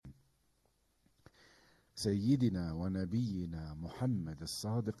سيدنا ونبينا محمد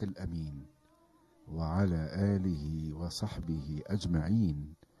الصادق الأمين وعلى آله وصحبه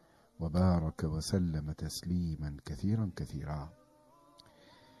أجمعين وبارك وسلم تسليما كثيرا كثيرا.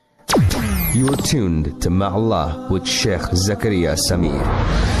 You are tuned to Ma'Allah with Sheikh Zakaria Samir.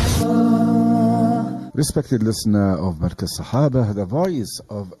 Respected listener of Markaz Sahaba, the voice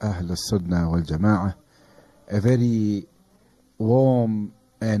of Ahl Sunnah wal Jama'ah, a very warm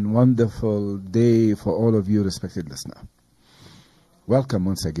and wonderful day for all of you, respected listener. Welcome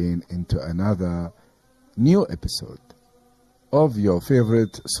once again into another new episode of your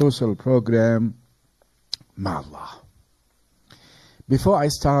favorite social program, Ma'Allah. Before I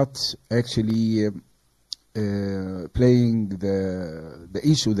start actually playing the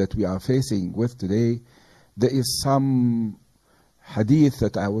issue that we are facing with today, there is some hadith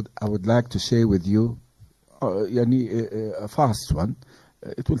that I would like to share with you, a fast one.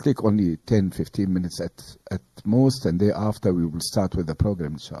 It will take only 10-15 minutes at most, and thereafter we will start with the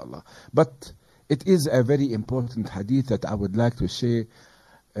program, inshallah. But it is a very important hadith that I would like to share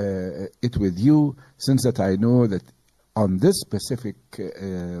it with you, since that I know that on this specific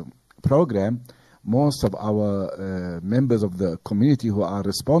program, most of our members of the community who are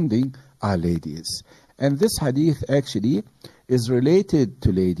responding are ladies. And this hadith actually is related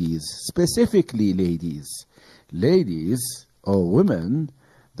to ladies, specifically ladies. Ladies or women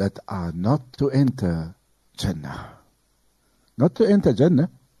that are not to enter Jannah. Not to enter Jannah,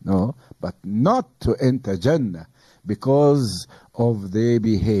 no, but not to enter Jannah because of their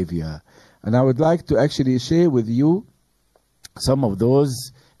behavior. And I would like to actually share with you some of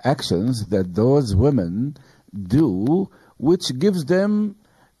those actions that those women do, which gives them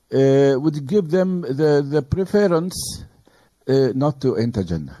the preference not to enter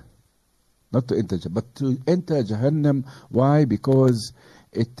Jannah. Not to enter Jannah, but to enter Jahannam. Why? Because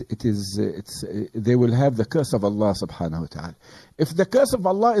they will have the curse of Allah subhanahu wa ta'ala. If the curse of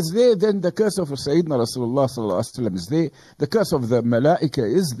Allah is there, then the curse of Sayyidina Rasulullah sallallahu alaihi wasallam is there, the curse of the Malaika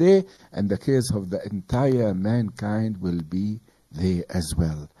is there, and the curse of the entire mankind will be there as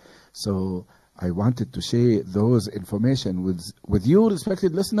well. So I wanted to share those information with you,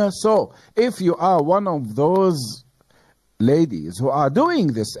 respected listeners. So if you are one of those ladies who are doing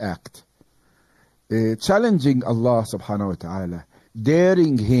this act, challenging Allah subhanahu wa ta'ala,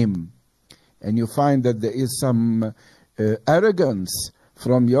 daring Him, and you find that there is some arrogance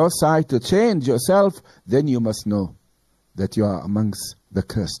from your side to change yourself, then you must know that you are amongst the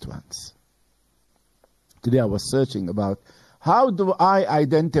cursed ones. Today I was searching about how do I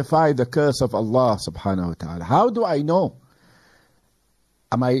identify the curse of Allah subhanahu wa ta'ala? How do I know?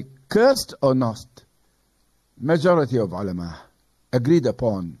 Am I cursed or not? Majority of ulama agreed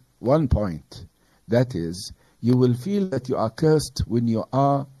upon one point. That is, you will feel that you are cursed when you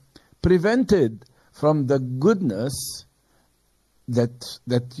are prevented from the goodness that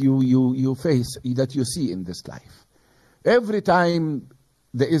you face, that you see in this life. Every time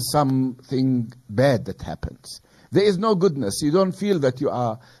there is something bad that happens, there is no goodness. You don't feel that you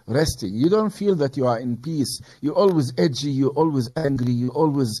are resting. You don't feel that you are in peace. You're always edgy. You're always angry. You're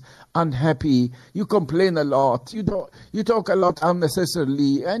always unhappy. You complain a lot. You talk a lot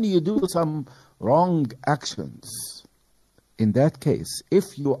unnecessarily, and you do some wrong actions. In that case,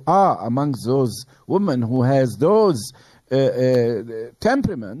 if you are amongst those women who has those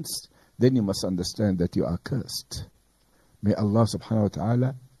temperaments, then you must understand that you are cursed. May Allah subhanahu wa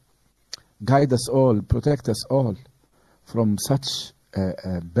ta'ala guide us all, protect us all from such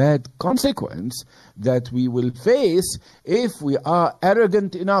a bad consequence that we will face if we are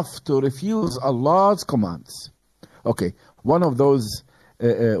arrogant enough to refuse Allah's commands. Okay, one of those,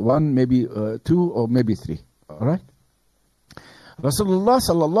 one, maybe two, or maybe three. All right? Rasulullah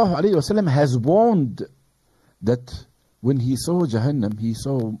sallallahu alayhi wasallam has warned that when he saw Jahannam, he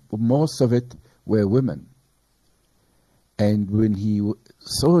saw most of it were women. And when he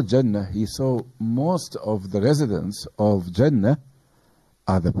saw Jannah, he saw most of the residents of Jannah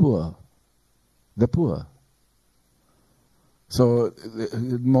are the poor. The poor. So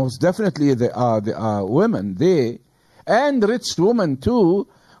most definitely there are women there, and rich women too,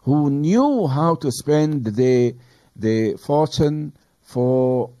 who knew how to spend their fortune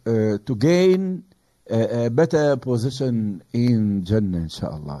to gain a better position in Jannah,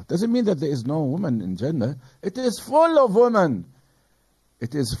 inshallah. Doesn't mean that there is no woman in Jannah. It is full of women.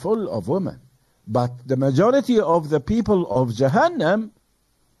 It is full of women. But the majority of the people of Jahannam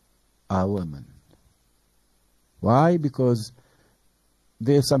are women. Why? Because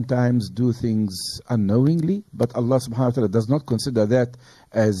they sometimes do things unknowingly, but Allah subhanahu wa ta'ala does not consider that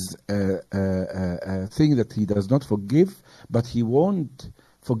as a thing that He does not forgive, but He won't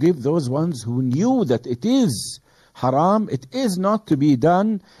forgive those ones who knew that it is haram, it is not to be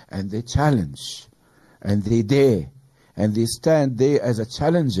done, and they challenge, and they dare, and they stand there as a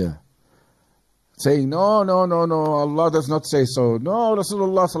challenger, saying, no, no, no, no, Allah does not say so. No,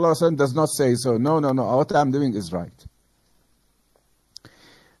 Rasulullah sallallahu alaihi wasallam does not say so. No, no, no, what I'm doing is right.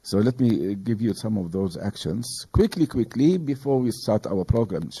 So let me give you some of those actions quickly before we start our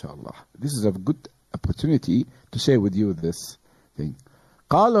program, inshallah. This is a good opportunity to share with you this thing.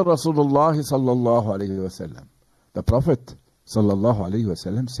 قال رسول الله صلى الله عليه وسلم. The Prophet صلى الله عليه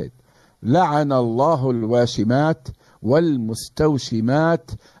وسلم said, لعن الله الواشمات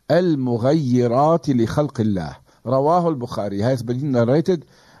والمستوشمات المغيرات لخلق الله. رواه البخاري. Has been narrated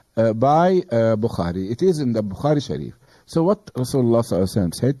by Bukhari. It is in the Bukhari Sharif. So what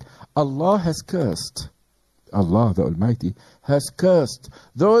Rasulullah said, Allah has cursed, Allah the Almighty has cursed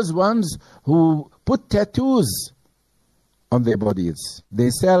those ones who put tattoos on their bodies. They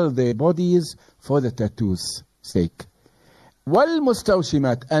sell their bodies for the tattoos' sake. Wal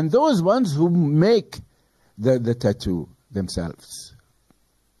mustawshimat, and those ones who make the tattoo themselves.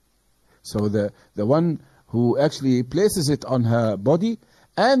 So the one who actually places it on her body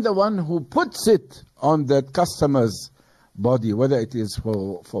and the one who puts it on the customer's body, whether it is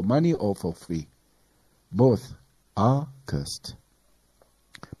for money or for free. Both are cursed.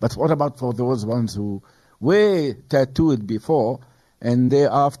 But what about for those ones who were tattooed before and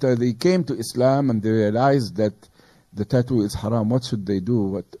thereafter they came to Islam and they realized that the tattoo is haram? What should they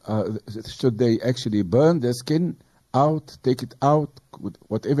do? Should they actually burn their skin out, take it out,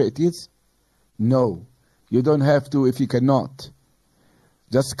 whatever it is? No, you don't have to if you cannot.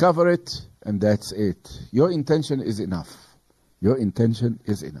 Just cover it and that's it. Your intention is enough. Your intention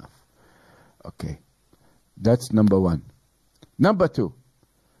is enough. Okay. That's number one. Number two.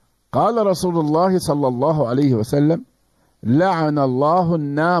 قال رسول الله صلى الله عليه وسلم لعن الله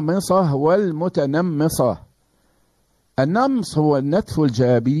النامصة والمتنمصة. النمص هو النتف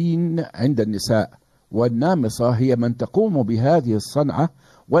الجابين عند النساء، والنامصة هي من تقوم بهذه الصنعة،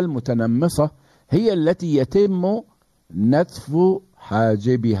 والمتنمصة هي التي يتم نتف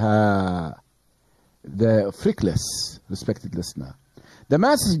حاجبها. The freakless, respected listener. The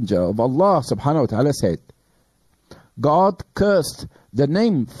messenger of Allah subhanahu wa ta'ala said, God cursed the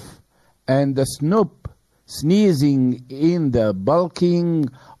nymph and the snoop, sneezing in the bulking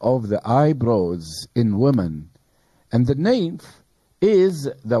of the eyebrows in women. And the nymph is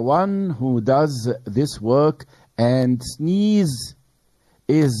the one who does this work, and sneeze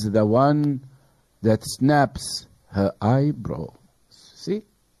is the one that snaps her eyebrows. See?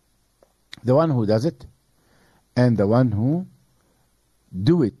 The one who does it and the one who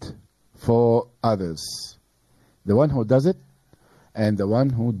do it for others. The one who does it and the one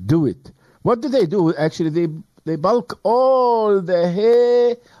who do it. What do? Actually, they bulk all the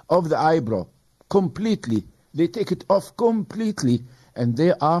hair of the eyebrow completely. They take it off completely, and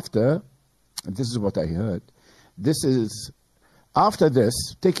thereafter, and this is what I heard, this is after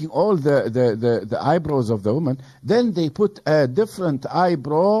this, taking all the eyebrows of the woman, then they put a different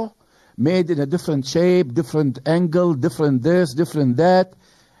eyebrow made in a different shape, different angle, different this, different that,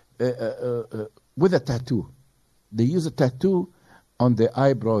 with a tattoo. They use a tattoo on their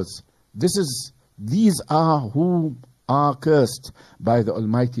eyebrows. These are who are cursed by the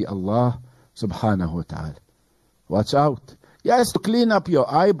Almighty Allah subhanahu wa ta'ala. Watch out. Yes, to clean up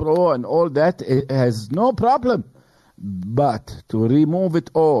your eyebrow and all that, it has no problem. But to remove it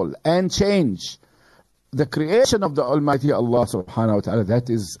all and change the creation of the Almighty Allah subhanahu wa ta'ala, that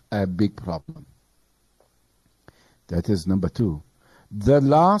is a big problem. That is number two. The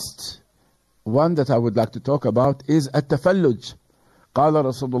last one that I would like to talk about is التفلج. قال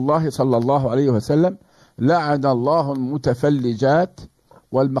رسول الله صلى الله عليه وسلم لعن الله المتفلجات.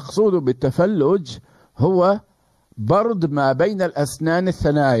 والمقصود بالتفلج هو برد ما بين الأسنان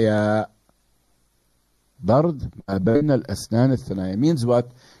الثنايا. برد ما بين الأسنان الثنايا means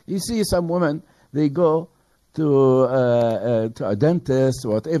what? You see some women, they go to a dentist,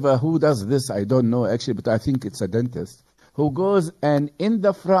 whatever. Who does this? I don't know actually, but I think it's a dentist who goes and in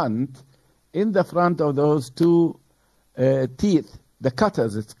the front of those two teeth, the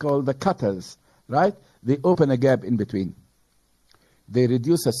cutters, it's called the cutters, right? They open a gap in between. They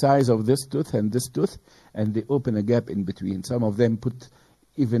reduce the size of this tooth and this tooth, and they open a gap in between. Some of them put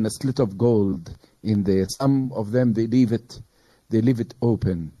even a slit of gold in there. Some of them, they leave it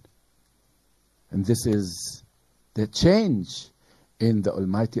open. And this is the change in the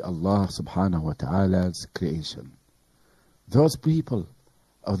Almighty Allah subhanahu wa ta'ala's creation. Those people,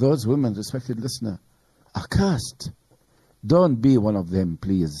 or those women, respected listener, are cursed. Don't be one of them,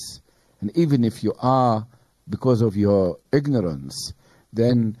 please. And even if you are, because of your ignorance,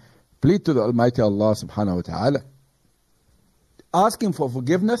 then plead to the Almighty Allah subhanahu wa ta'ala. Ask Him for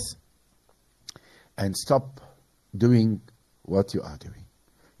forgiveness and stop doing what you are doing.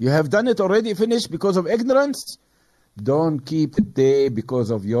 You have done it already, finished because of ignorance. Don't keep it there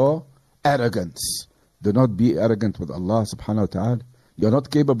because of your arrogance. Do not be arrogant with Allah subhanahu wa ta'ala. You are not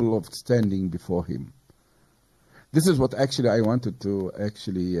capable of standing before Him. This is what actually I wanted to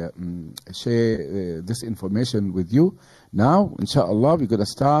actually share this information with you. Now, inshallah, we're going to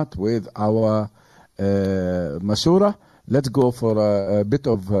start with our Mashurah. Let's go for a bit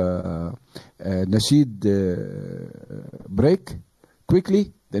of nasheed break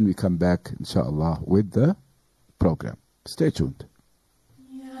quickly. Then we come back, inshallah, with the program. Stay tuned.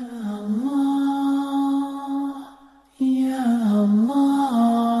 Ya Allah, Ya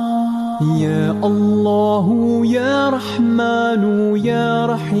Allah, Ya Allah, Ya Rahman, Ya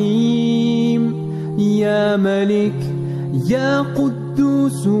Rahim, Ya Malik, Ya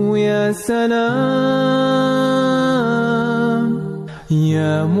Quddus, Ya Salam,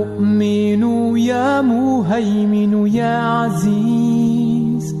 Ya Mu'min, Ya Muhaymin, Ya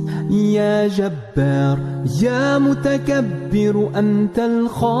Aziz, يا جبار يا متكبر أنت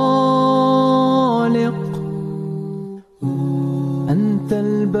الخالق أنت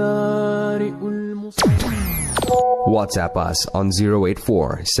البارئ المصور. WhatsApp us on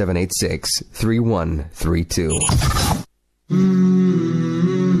 084-786-3132.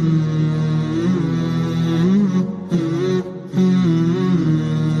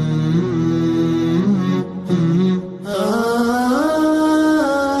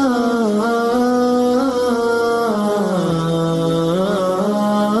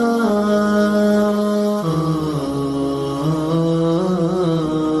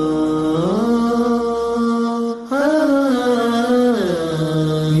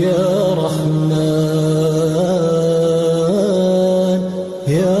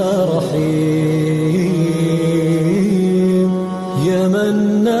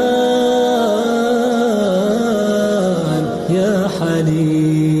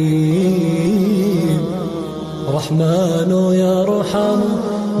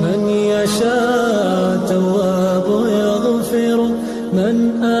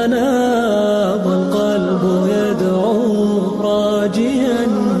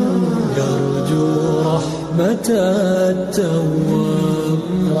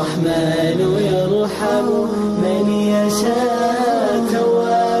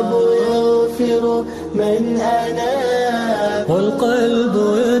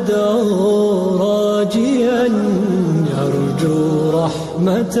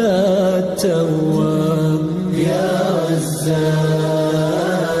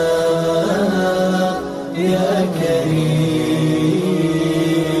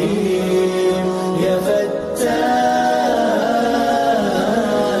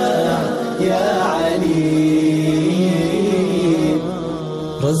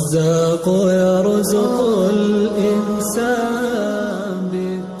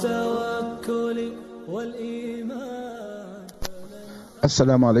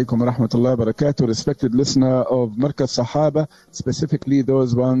 Assalamu alaikum wa rahmatullahi wa barakatuh. Respected listener of Markaz Sahaba, specifically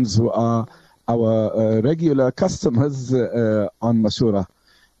those ones who are our regular customers on Mashurah.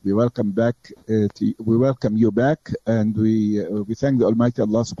 We welcome you back, and we thank the Almighty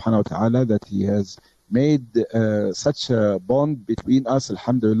Allah subhanahu wa ta'ala that He has made such a bond between us,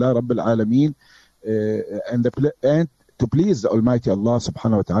 alhamdulillah rabbil alameen, and to please the Almighty Allah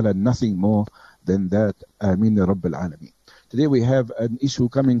subhanahu wa ta'ala, nothing more than that. Ameen rabbil alameen. Today we have an issue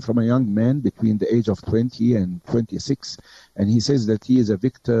coming from a young man between the age of 20 and 26, and he says that he is a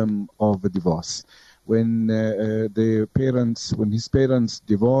victim of a divorce. When his parents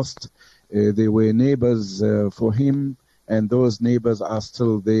divorced, they were neighbors for him, and those neighbors are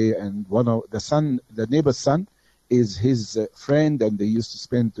still there. And the neighbor's son, is his friend, and they used to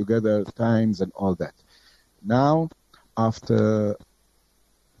spend together times and all that. Now, after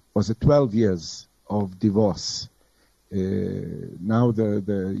 12 years of divorce, now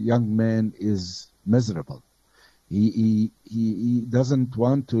the young man is miserable. He doesn't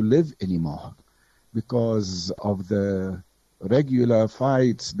want to live anymore because of the regular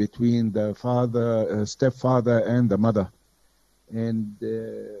fights between the stepfather and the mother. And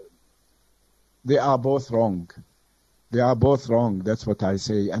they are both wrong. They are both wrong, that's what I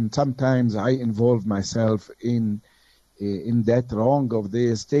say. And sometimes I involve myself in that wrong of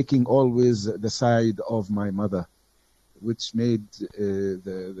theirs, taking always the side of my mother, which made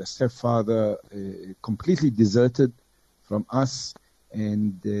the stepfather completely deserted from us,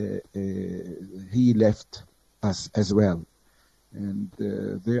 and he left us as well. And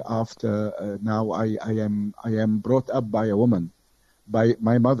thereafter, now I am brought up by a woman, by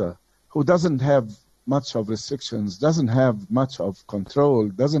my mother, who doesn't have much of restrictions, doesn't have much of control,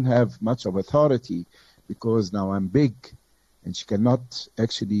 doesn't have much of authority, because now I'm big and she cannot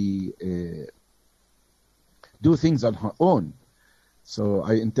actually do things on her own. So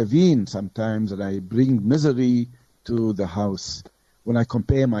I intervene sometimes and I bring misery to the house. When I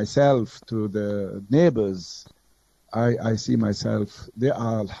compare myself to the neighbors, I see myself, they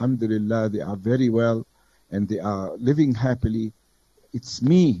are, alhamdulillah, they are very well and they are living happily. It's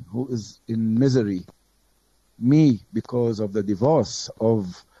me who is in misery. Me, because of the divorce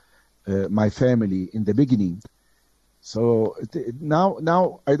of my family in the beginning. So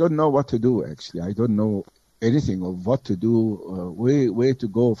now I don't know what to do, actually. I don't know anything of what to do, where to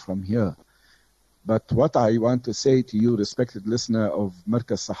go from here. But what I want to say to you, respected listener of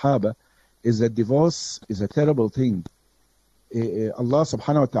Markaz Sahaba, is that divorce is a terrible thing. Allah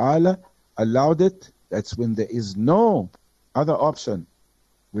subhanahu wa ta'ala allowed it. That's when there is no other option,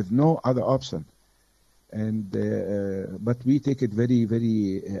 with no other option. And but we take it very,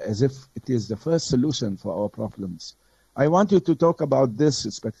 very as if it is the first solution for our problems. I want you to talk about this,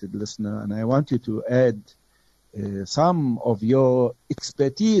 respected listener, and I want you to add some of your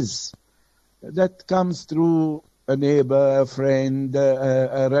expertise that comes through a neighbor, a friend,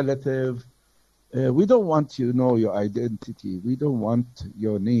 a relative. We don't want you to know your identity. We don't want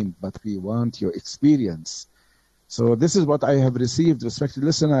your name, but we want your experience. So this is what I have received, respected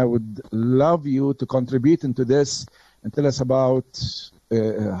listener. I would love you to contribute into this and tell us about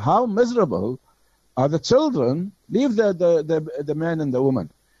how miserable are the children. Leave the man and the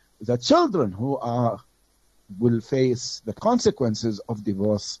woman. The children who will face the consequences of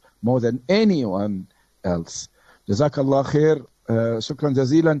divorce more than anyone else. Jazakallah khair. Shukran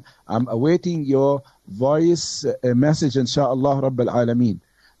jazilan. I'm awaiting your voice message, inshaAllah Rabbil Alameen.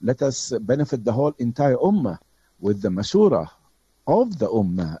 Let us benefit the whole entire ummah with the Mashurah of the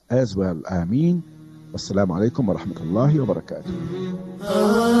ummah as well. Ameen. Wassalamu alaikum wa rahmatullahi wa barakatuh.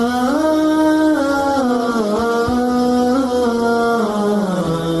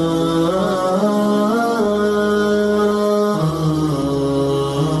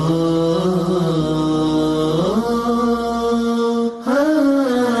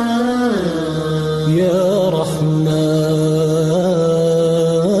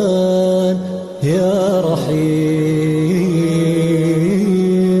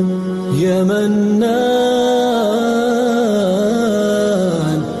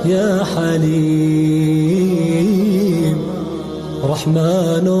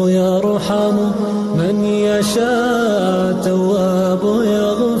 الرحمن يرحم من يشاء تواب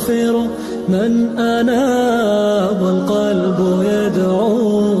يغفر من أناب والقلب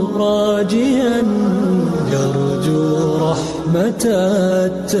يدعو راجيا يرجو رحمة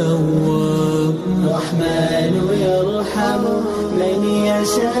التواب. الرحمن يرحم من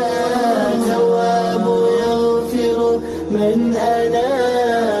يشاء تواب يغفر من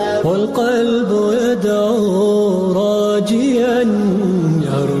أناب والقلب يدعو راجيا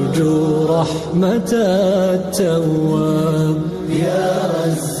يرجو رحمة التواب. يا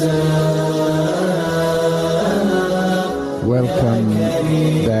رزاق. Welcome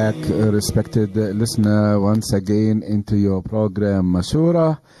back, respected listener, once again into your program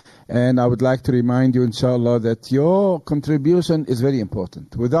Mashurah. And I would like to remind you, inshallah, that your contribution is very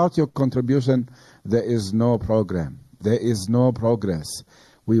important. Without your contribution, there is no program. There is no progress.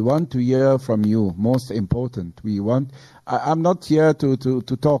 We want to hear from you. Most important, I'm not here to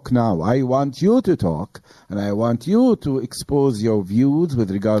talk now. I want you to talk, and I want you to expose your views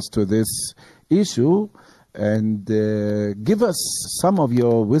with regards to this issue, and give us some of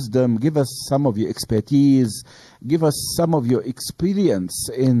your wisdom, give us some of your expertise, give us some of your experience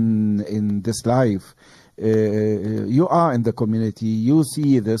in this life. You are in the community, you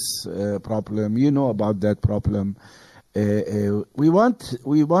see this problem, you know about that problem. We want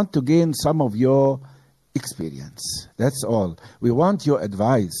to gain some of your experience. That's all. We want your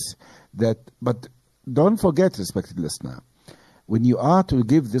advice. But don't forget, respected listener, when you are to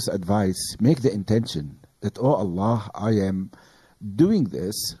give this advice, make the intention that, oh Allah, I am doing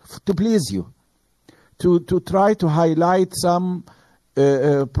this to please you, to try to highlight some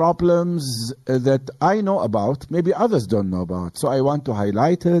problems that I know about, maybe others don't know about. So I want to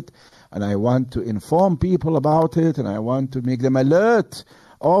highlight it, and I want to inform people about it, and I want to make them alert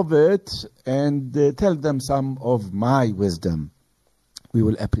of it, and tell them some of my wisdom. We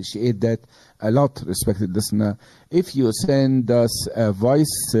will appreciate that a lot, respected listener, if you send us a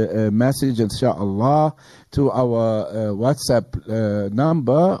voice message, inshallah, to our WhatsApp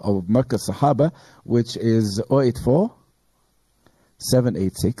number of Markaz Sahaba, which is 084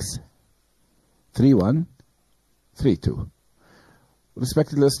 786 3132.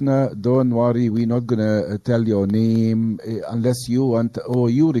 Respected listener, don't worry, we're not going to tell your name unless you want, or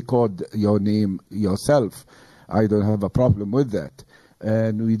you record your name yourself. I don't have a problem with that.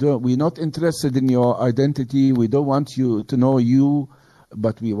 And we're not interested in your identity. We don't want you to know you,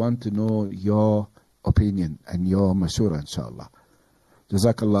 but we want to know your opinion and your mashura, inshallah.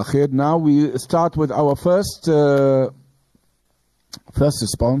 Jazakallah khair. Now we start with our first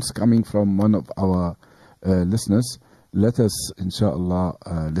response coming from one of our listeners. Let us, inshallah,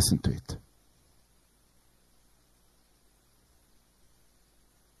 listen to it.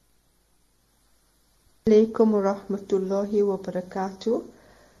 Alaikum wa rahmatullahi wa barakatuh.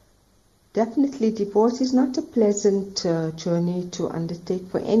 Definitely divorce is not a pleasant journey to undertake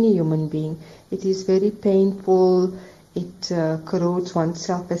for any human being. It is very painful. It corrodes one's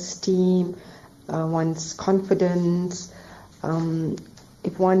self-esteem, one's confidence.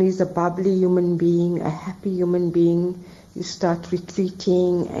 If one is a bubbly human being, a happy human being, you start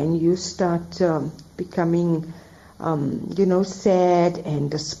retreating and you start becoming, sad and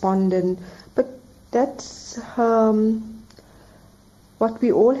despondent. But that's what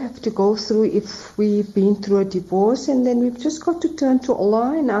we all have to go through if we've been through a divorce, and then we've just got to turn to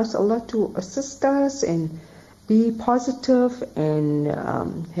Allah and ask Allah to assist us and be positive and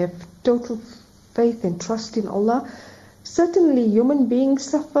have total faith and trust in Allah. Certainly human beings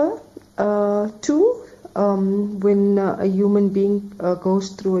suffer too when a human being goes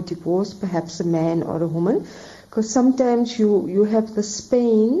through a divorce, perhaps a man or a woman, because sometimes you have this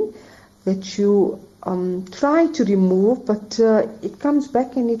pain that you try to remove, but it comes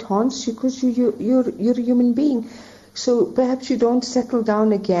back and it haunts you because you're a human being. So perhaps you don't settle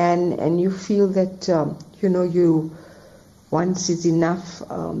down again and you feel that you once is enough.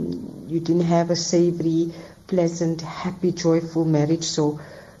 You didn't have a savory, pleasant, happy, joyful marriage, so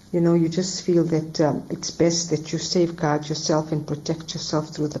you just feel that it's best that you safeguard yourself and protect yourself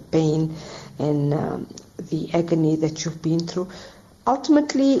through the pain and the agony that you've been through.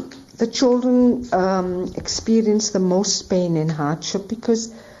 Ultimately, the children experience the most pain and hardship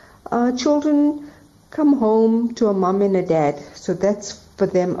because children come home to a mom and a dad, so that's for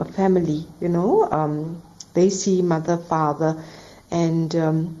them a family, they see mother, father, and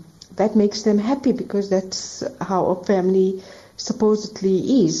that makes them happy because that's how a family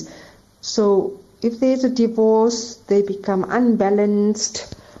supposedly is. So if there's a divorce, they become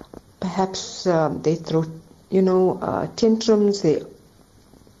unbalanced. Perhaps they throw, tantrums. They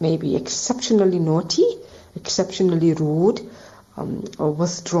may be exceptionally naughty, exceptionally rude, or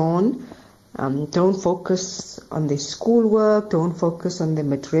withdrawn. Don't focus on their schoolwork. Don't focus on their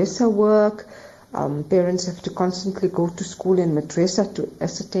madrasa work. Parents have to constantly go to school and madrasa to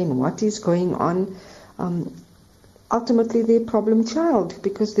ascertain what is going on. Ultimately, they're a problem child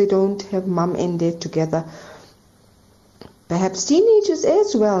because they don't have mum and dad together. Perhaps teenagers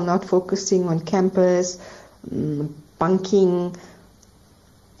as well, not focusing on campus, bunking,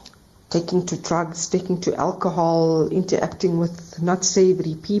 taking to drugs, taking to alcohol, interacting with not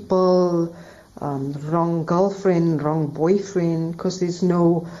savory people, wrong girlfriend, wrong boyfriend, because there's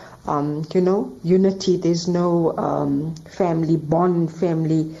no unity, there's no family bond,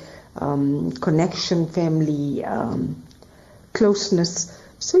 family connection, family closeness.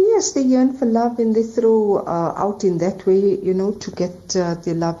 So yes, they yearn for love and they throw out in that way, to get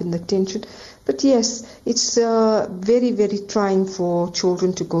their love and attention. But yes, it's very, very trying for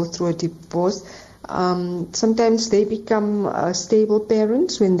children to go through a divorce. Sometimes they become stable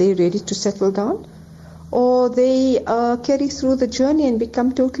parents when they're ready to settle down, or they carry through the journey and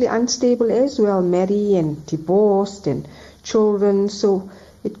become totally unstable as well, marry and divorced and children. So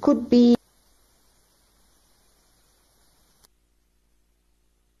it could be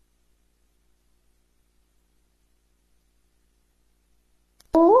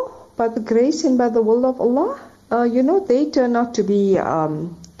by the grace and by the will of Allah, they turn out to be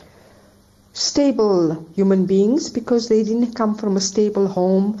stable human beings because they didn't come from a stable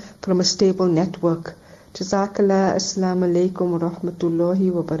home, from a stable network. Jazakallah. Assalamu alaikum wa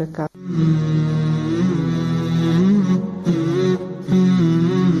rahmatullahi wa barakatuh.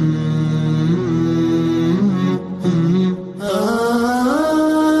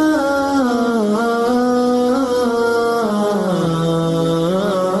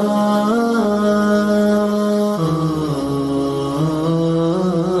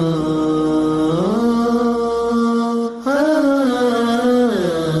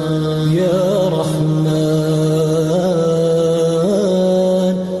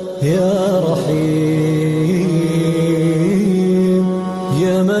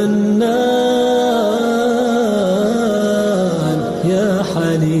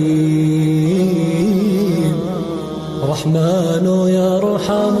 رحمن يا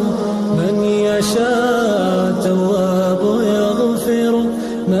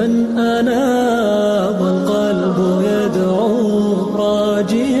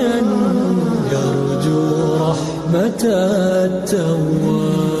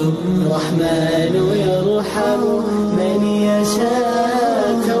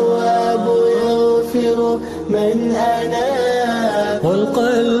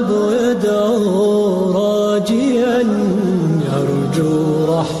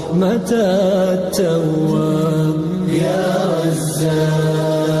رحمة التواب يا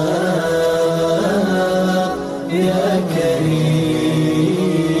رزاق يا كريم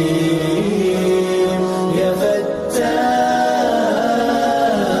يا فتاح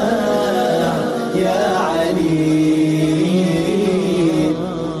يا عليم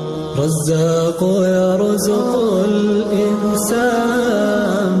رزاق يرزق الإنسان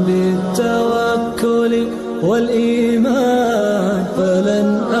بالتوكل والإيمان فلن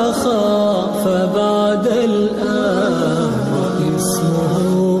أخاف بعد الآن واسمه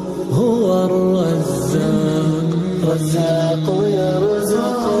هو الرزاق رزاق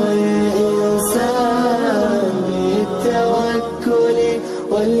يرزق الإنسان بالتوكل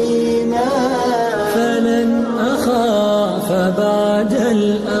والإيمان فلن أخاف بعد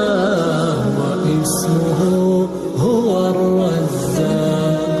الآن واسمه هو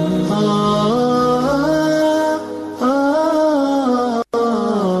الرزاق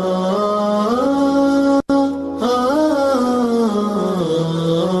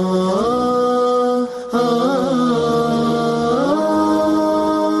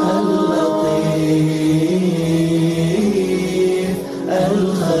اللطيف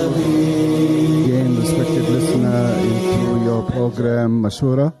الخبير. Again, respected listener, into your program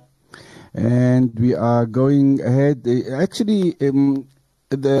Mashurah, and we are going ahead. Actually,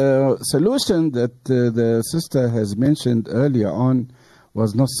 the solution that the sister has mentioned earlier on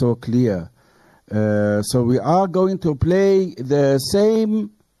was not so clear. So we are going to play the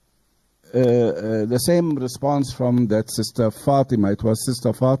same response from that sister Fatima. It was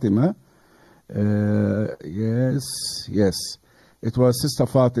Sister Fatima. Yes, it was Sister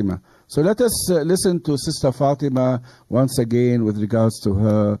Fatima. So let us listen to Sister Fatima once again with regards to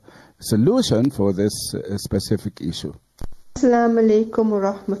her solution for this specific issue. Assalamu alaikum wa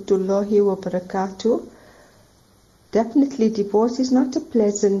rahmatullahi wa barakatuh. Definitely divorce is not a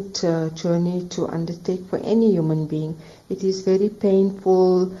pleasant journey to undertake for any human being. It is very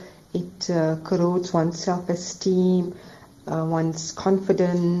painful. It corrodes one's self-esteem, one's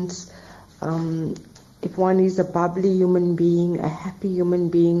confidence. If one is a bubbly human being, a happy human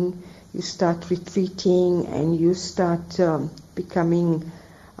being, you start retreating and you start becoming,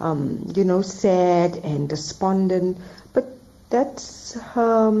 sad and despondent. But that's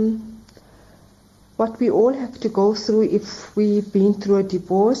what we all have to go through if we've been through a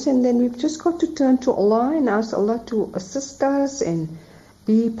divorce, and then we've just got to turn to Allah and ask Allah to assist us and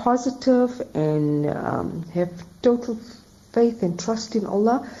be positive and have total faith and trust in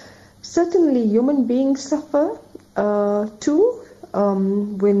Allah. Certainly human beings suffer too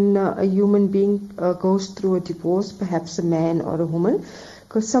when a human being goes through a divorce, perhaps a man or a woman,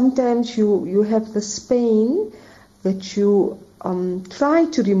 because sometimes you have this pain that you try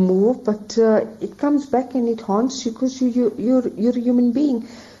to remove, but it comes back and it haunts you because you're a human being.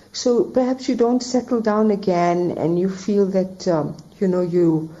 So perhaps you don't settle down again and you feel that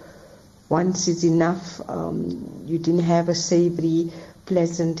you once is enough. You didn't have a savory,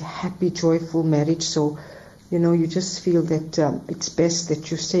 pleasant, happy, joyful marriage, so you just feel that it's best that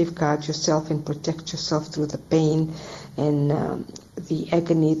you safeguard yourself and protect yourself through the pain and the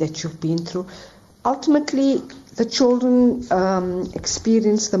agony that you've been through. Ultimately, the children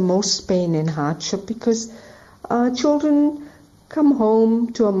experience the most pain and hardship because children come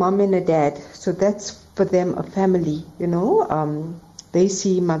home to a mom and a dad, so that's for them a family, they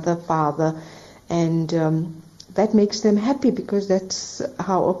see mother, father, and that makes them happy because that's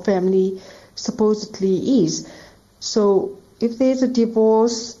how a family supposedly is. So if there's a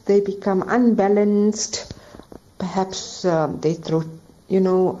divorce, they become unbalanced, perhaps they throw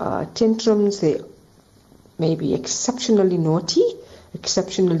tantrums, they may be exceptionally naughty,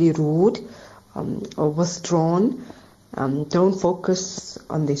 exceptionally rude, or withdrawn, don't focus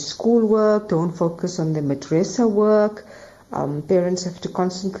on their schoolwork, don't focus on their madrasa work. Parents have to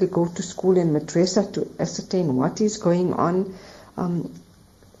constantly go to school and madrasa to ascertain what is going on.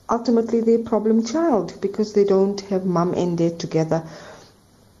 Ultimately, they're a problem child because they don't have mum and dad together.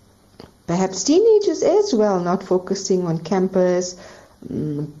 Perhaps teenagers as well, not focusing on campus,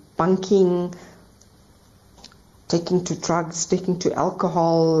 bunking, taking to drugs, taking to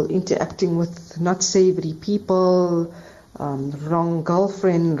alcohol, interacting with not savory people, wrong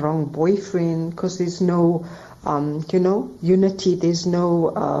girlfriend, wrong boyfriend, because there's no unity, there's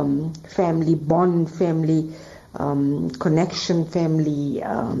no family bond, family connection, family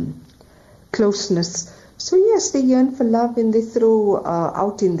closeness. So yes, they yearn for love and they throw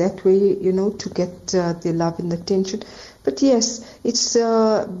out in that way, to get their love and attention. But yes, it's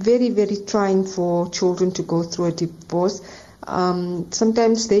very, very trying for children to go through a divorce.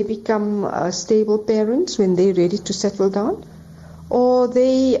 Sometimes they become stable parents when they're ready to settle down. or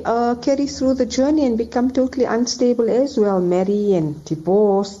they carry through the journey and become totally unstable as well, marry and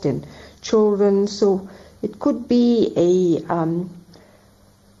divorced and children. So it could be a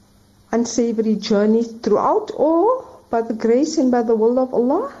unsavory journey throughout, or by the grace and by the will of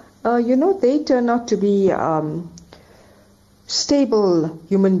Allah, they turn out to be stable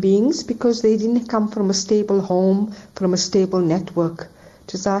human beings because they didn't come from a stable home, from a stable network.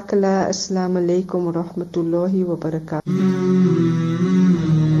 Jazakallah. Assalamu alaikum wa rahmatullahi wa barakatuh.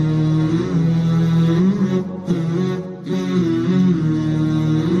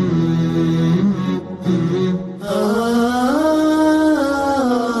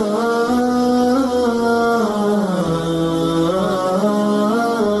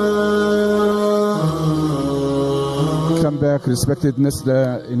 Respected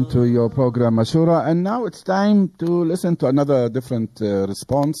Nisla, into your program Mashurah, and now it's time to listen to another different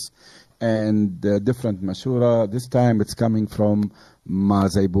response and different Mashurah. This time it's coming from Ma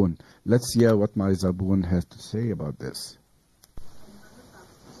Zaybun. Let's hear what Ma Zaybun has to say about this.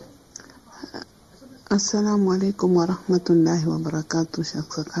 Assalamu alaikum wa rahmatullahi wa barakatuh, Sheikh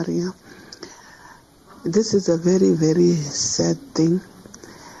Zakaria. This is a very, very sad thing.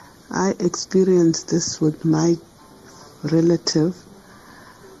 I experienced this with my relative,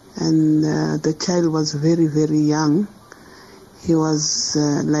 and the child was very, very young. He was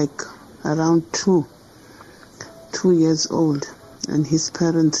like around 2 years old, and his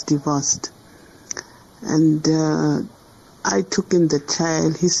parents divorced. And I took in the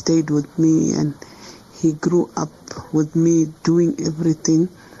child. He stayed with me, and he grew up with me doing everything.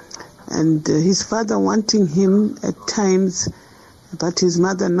 And his father wanting him at times, but his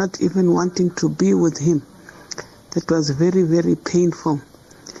mother not even wanting to be with him. That was very, very painful.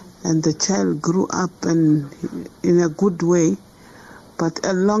 And the child grew up and in a good way, but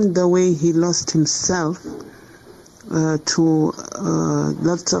along the way he lost himself to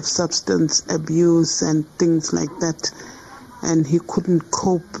lots of substance abuse and things like that. And he couldn't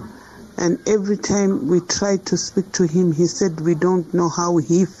cope. And every time we tried to speak to him, he said we don't know how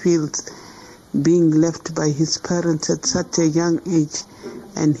he feels being left by his parents at such a young age,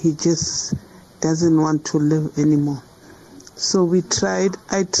 and he just doesn't want to live anymore. So we tried,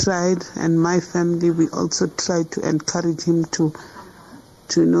 I tried, and my family, we also tried to encourage him to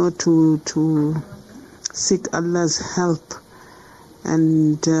seek Allah's help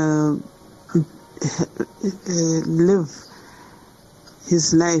and live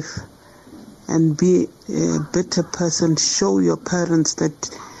his life and be a better person. Show your parents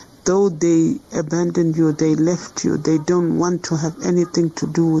that though they abandoned you, they left you, they don't want to have anything to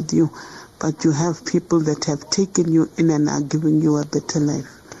do with you, but you have people that have taken you in and are giving you a better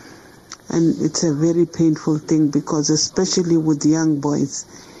life. And it's a very painful thing, because especially with young boys,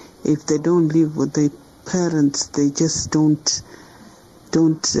 if they don't live with their parents, they just don't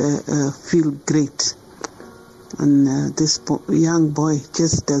feel great. And this young boy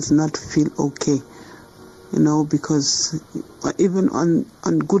just does not feel okay, because even on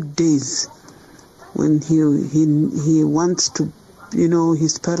good days, when he wants to,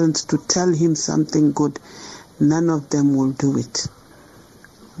 his parents to tell him something good, none of them will do it.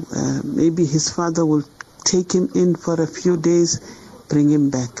 Maybe his father will take him in for a few days, bring him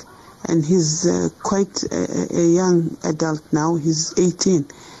back. And he's quite a young adult now, he's 18.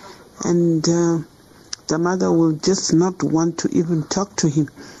 And the mother will just not want to even talk to him.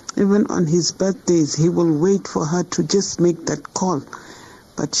 Even on his birthdays, he will wait for her to just make that call,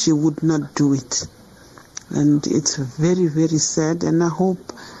 but she would not do it. And it's very, very sad, and I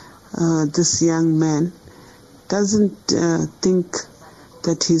hope this young man doesn't think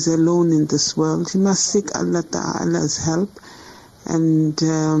that he's alone in this world. He must seek Allah Ta'ala's help, and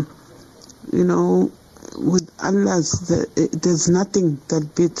with Allah's, there's nothing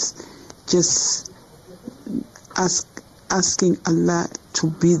that beats just asking Allah to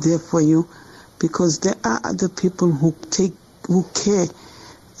be there for you, because there are other people who care,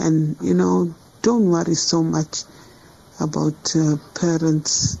 and don't worry so much about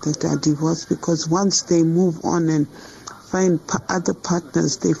parents that are divorced, because once they move on and find other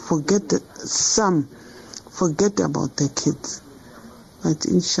partners, they forget about their kids. But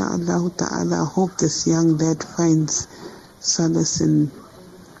inshallah ta'ala, I hope this young lad finds solace in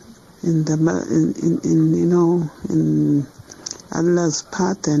Allah's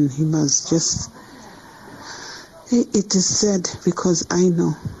path, and he must just. It is sad, because I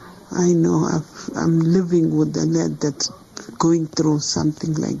know I'm living with a lad that's going through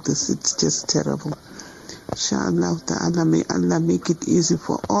something like this. It's just terrible. Inshallah ta'ala, may Allah make it easy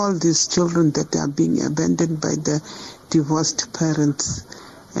for all these children that are being abandoned by the divorced parents,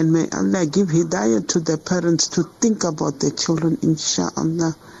 And may Allah give hidayah to the parents to think about their children,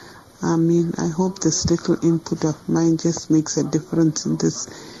 inshaAllah. Ameen. I hope this little input of mine just makes a difference in this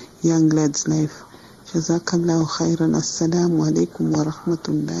young lad's life. Jazakallahu khairan. Assalamu alaikum wa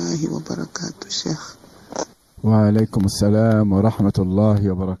rahmatullahi wa barakatuh, Sheikh. Wa alaikum assalam wa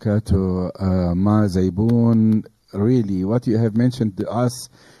rahmatullahi wa barakatuh. Ma Zayboon, really, what you have mentioned to us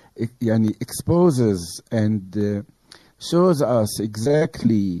exposes and shows us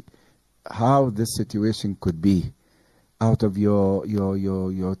exactly how this situation could be. Out of your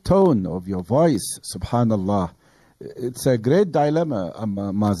tone of your voice, subhanallah. It's a great dilemma,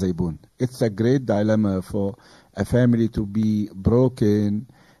 Ma Zayboon. It's a great dilemma for a family to be broken,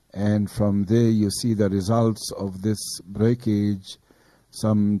 and from there you see the results of this breakage.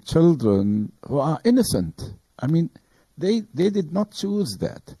 Some children who are innocent. I mean, they did not choose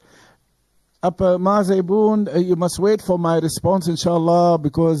that. Ma Zayboon, you must wait for my response, inshallah,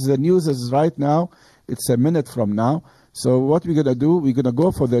 because the news is right now. It's a minute from now. So what we're going to do, we're going to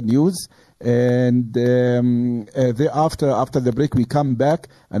go for the news, and thereafter, after the break, we come back,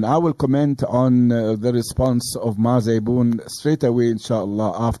 and I will comment on the response of Ma Zayboon straight away,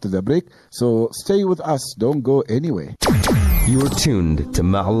 inshallah, after the break. So stay with us. Don't go anywhere. You're tuned to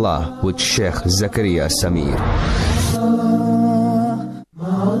Ma'Allah with Sheikh Zakaria Samir.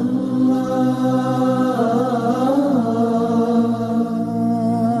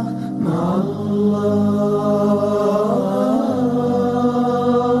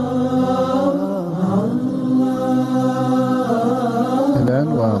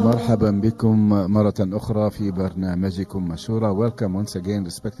 مرحبا بكم مرة أخرى في برنامجكم مشورة. Welcome once again,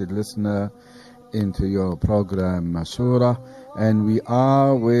 respected listener, into your program Mashurah, and we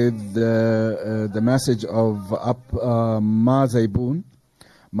are with the message of Ma Zayboon.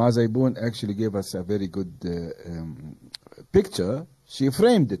 Ma Zayboon actually gave us a very good picture. She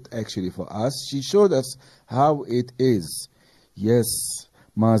framed it actually for us. She showed us how it is. Yes,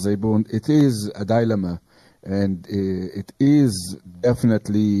 Ma Zayboon, it is a dilemma. And it is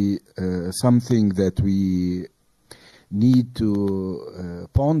definitely something that we need to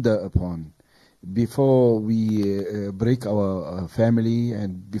ponder upon before we break our family,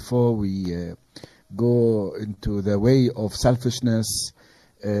 and before we go into the way of selfishness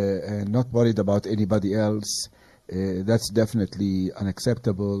and not worried about anybody else. That's definitely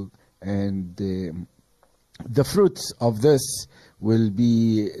unacceptable. And the fruits of this will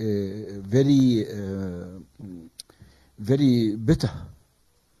be very bitter.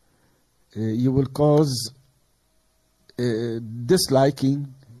 You will cause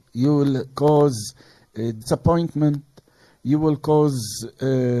disliking, you will cause disappointment, you will cause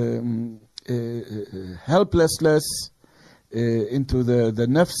helplessness into the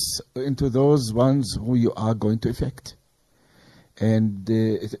nafs, into those ones who you are going to affect. And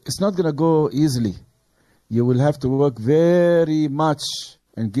it's not going to go easily. You will have to work very much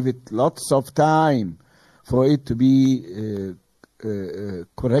and give it lots of time for it to be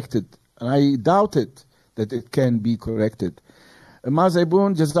corrected. And I doubt it that it can be corrected. Ma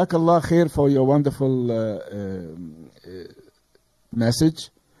Zayboon, Jazakallah khair for your wonderful message.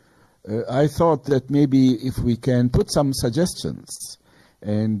 I thought that maybe if we can put some suggestions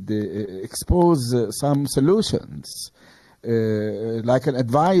and expose some solutions, like an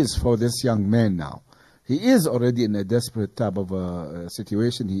advice for this young man now. He is already in a desperate type of a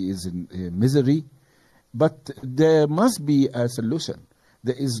situation. He is in misery. But there must be a solution.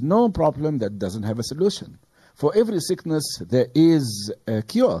 There is no problem that doesn't have a solution. For every sickness, there is a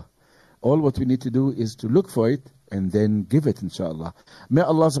cure. All what we need to do is to look for it and then give it, inshallah. May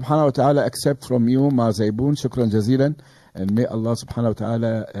Allah subhanahu wa ta'ala accept from you, Ma Zayboon, shukran jazilan, and may Allah subhanahu wa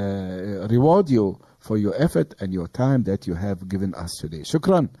ta'ala reward you for your effort and your time that you have given us today.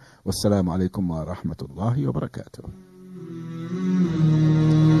 Shukran. Wassalamu alaikum wa rahmatullahi wa barakatuh.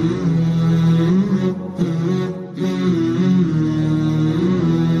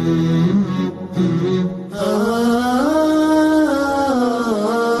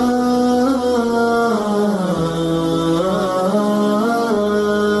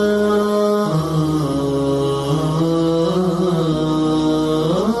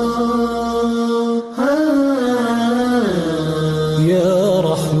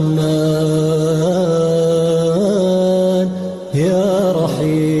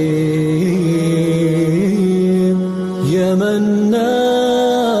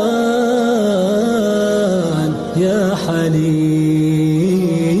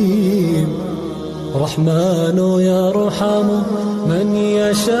 رحمن يرحم من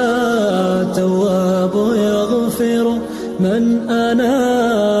يشاء تواب يغفر من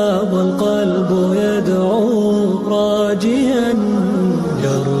أناب والقلب يدعو راجيا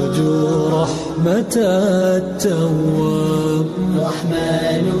أتى التواب.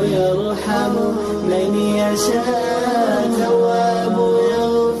 الرحمن يرحم من يشاء تواب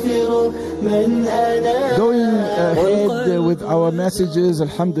يغفر من أناب. Going ahead with our messages,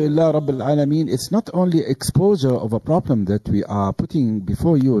 Alhamdulillah Rabbil Alameen, it's not only exposure of a problem that we are putting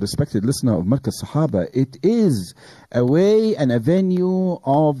before you, respected listener of Markaz Sahaba, it is a way and a venue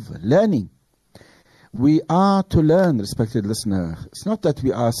of learning. We are to learn, respected listener. It's not that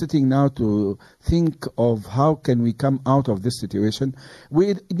we are sitting now to think of how can we come out of this situation.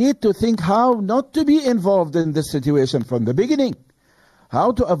 We need to think how not to be involved in this situation from the beginning.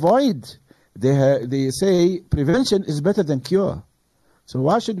 How to avoid. They say prevention is better than cure. So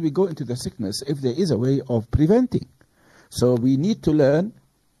why should we go into the sickness if there is a way of preventing? So we need to learn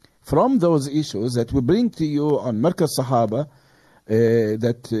from those issues that we bring to you on Markaz Sahaba,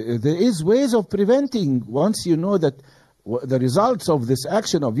 that there is ways of preventing. Once you know that the results of this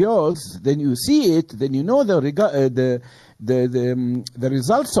action of yours, then you see it, then you know the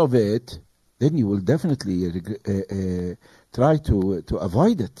results of it, then you will definitely try to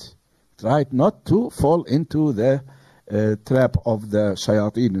avoid it. Try not to fall into the trap of the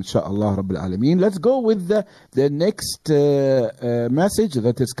shayateen, inshaAllah Rabbil Alameen. Let's go with the next message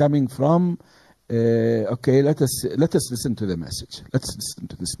that is coming from. Okay, let us listen to the message. Let's listen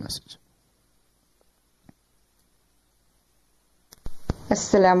to this message.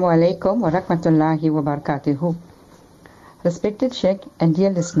 Assalamu alaikum wa rahmatullahi wa barakatuhu. Respected Sheikh and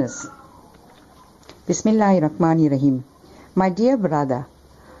dear listeners, Bismillahir Rahmanir Rahim. My dear brother,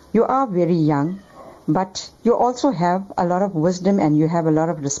 you are very young, but you also have a lot of wisdom and you have a lot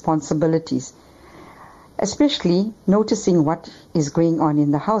of responsibilities, especially noticing what is going on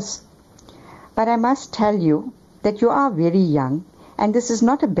in the house. But I must tell you that you are very young and this is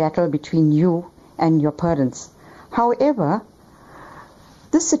not a battle between you and your parents. However,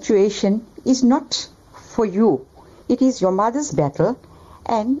 this situation is not for you. It is your mother's battle,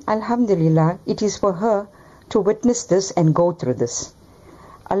 and Alhamdulillah, it is for her to witness this and go through this.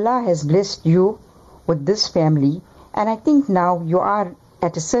 Allah has blessed you with this family, and I think now you are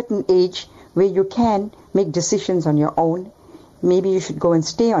at a certain age where you can make decisions on your own. Maybe you should go and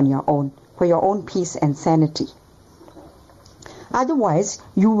stay on your own for your own peace and sanity. Otherwise,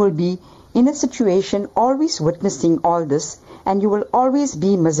 you will be in a situation always witnessing all this, and you will always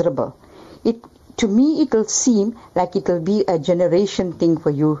be miserable. To me, it will seem like it will be a generation thing for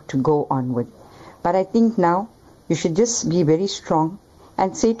you to go on with. But I think now you should just be very strong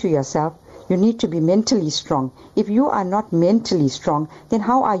and say to yourself, you need to be mentally strong. If you are not mentally strong, then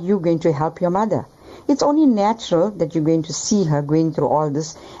how are you going to help your mother? It's only natural that you're going to see her going through all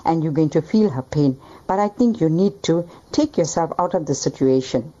this and you're going to feel her pain. But I think you need to take yourself out of the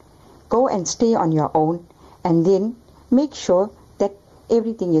situation. Go and stay on your own and then make sure that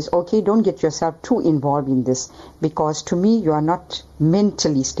everything is okay. Don't get yourself too involved in this, because to me you are not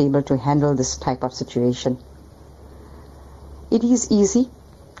mentally stable to handle this type of situation. It is easy.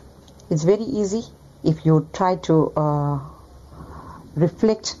 It's very easy if you try to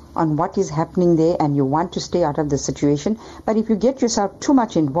reflect on what is happening there and you want to stay out of the situation. But if you get yourself too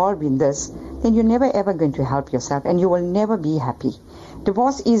much involved in this, then you're never ever going to help yourself and you will never be happy.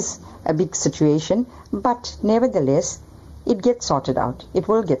 Divorce is a big situation, but nevertheless, it gets sorted out. It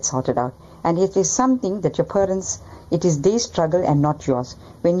will get sorted out. And it is something that your parents, it is their struggle and not yours.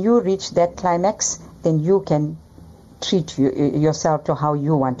 When you reach that climax, then you can treat yourself to how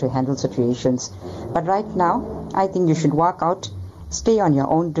you want to handle situations. But right now, I think you should walk out, stay on your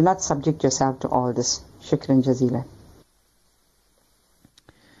own, do not subject yourself to all this. Shukran Jazila.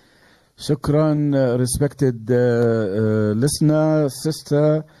 Shukran, respected listener,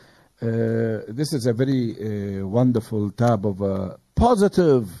 sister. This is a very wonderful type of a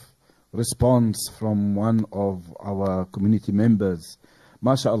positive response from one of our community members.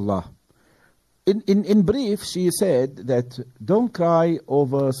 MashaAllah. In brief, she said that don't cry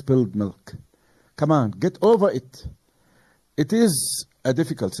over spilled milk. Come on, get over it. It is a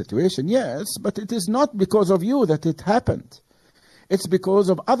difficult situation, yes, but it is not because of you that it happened. It's because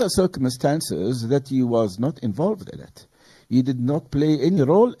of other circumstances that you was not involved in it. You did not play any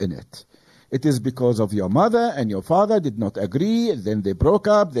role in it. It is because of your mother and your father did not agree, then they broke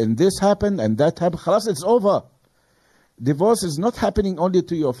up, then this happened and that happened. Khalas, it's over. Divorce is not happening only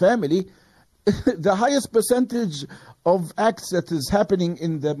to your family. The highest percentage of acts that is happening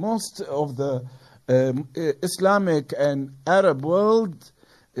in the most of the Islamic and Arab world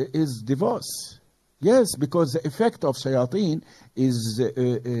is divorce. Yes, because the effect of shayateen is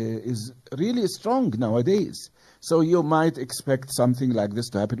really strong nowadays. So you might expect something like this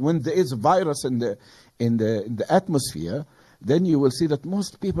to happen when there is a virus in the atmosphere. then you will see that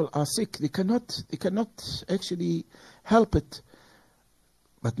most people are sick. They cannot actually help it.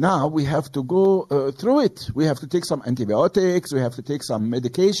 But now we have to go through it. We have to take some antibiotics, we have to take some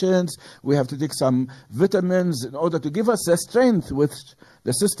medications, we have to take some vitamins in order to give us the strength, which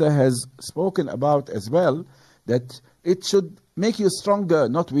the sister has spoken about as well, that it should make you stronger,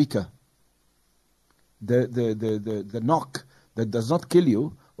 not weaker. The knock that does not kill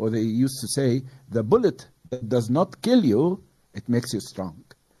you, or they used to say, the bullet that does not kill you, it makes you strong.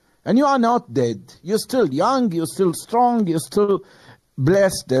 And you are not dead. You're still young, you're still strong, you're still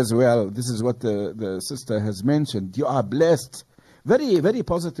blessed as well. This is what the sister has mentioned. You are blessed. Very, very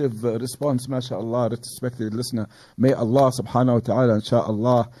positive response, mashallah, respected listener. May Allah subhanahu wa ta'ala,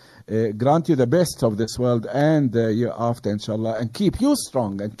 inshallah, grant you the best of this world and the year after, inshallah, and keep you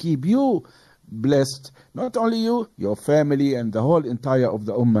strong and keep you blessed. Not only you, your family and the whole entire of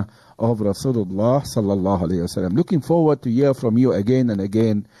the ummah of Rasulullah sallallahu alayhi wa sallam. Looking forward to hear from you again and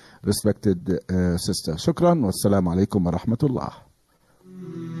again, respected sister. Shukran. Wassalamu alaikum wa rahmatullah.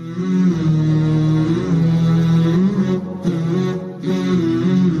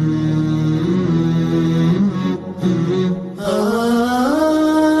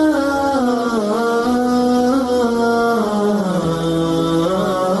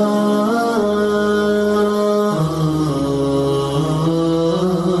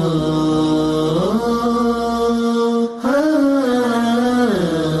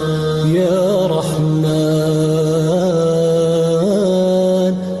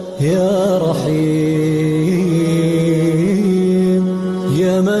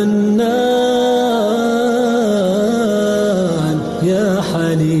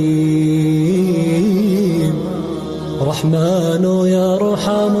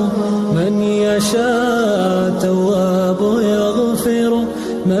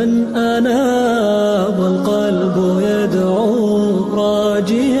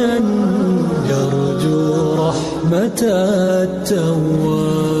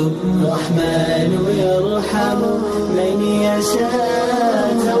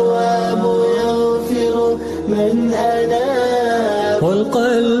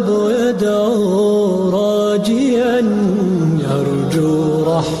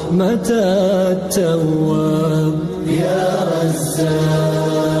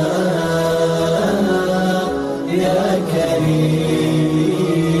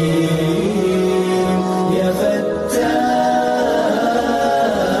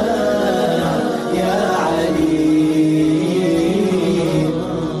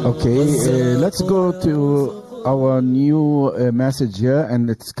 Let's go to our new message here, and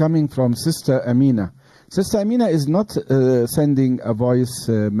it's coming from Sister Amina. Sister Amina is not sending a voice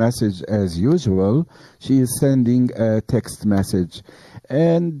message as usual. She is sending a text message.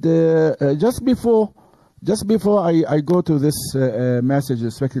 And just before I go to this message,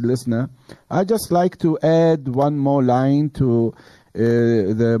 respected listener, I just like to add one more line to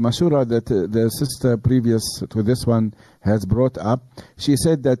the Mashurah that the sister previous to this one has brought up. She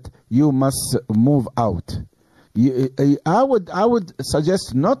said that you must move out. I would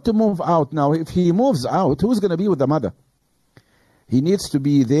suggest not to move out. Now, if he moves out, who's going to be with the mother? He needs to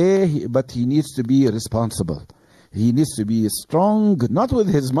be there, but he needs to be responsible. He needs to be strong, not with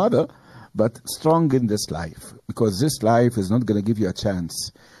his mother, but strong in this life, because this life is not going to give you a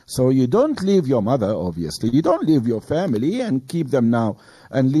chance. So you don't leave your mother, obviously. You don't leave your family and keep them now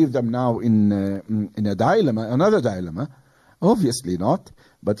and leave them now in a dilemma, another dilemma. Obviously not.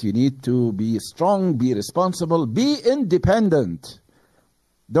 But you need to be strong, be responsible, be independent.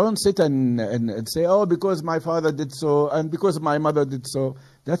 Don't sit and say, oh, because my father did so and because my mother did so.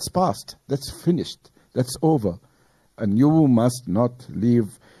 That's past. That's finished. That's over. And you must not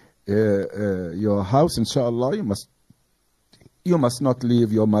leave your house, inshallah. You must not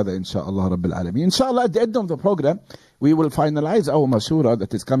leave your mother, inshallah, Rabbil Alameen. Inshallah, at the end of the program, we will finalize our Mashurah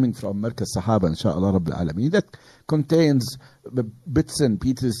that is coming from Markaz Sahaba, inshallah, Rabbil Alameen. That contains bits and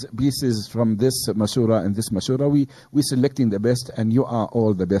pieces from this Mashurah and this Mashurah. We selecting the best, and you are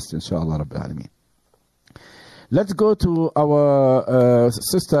all the best, inshallah, Rabbil Alameen. Let's go to our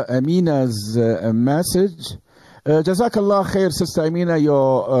Sister Amina's message. Jazakallah khair, Sister Amina,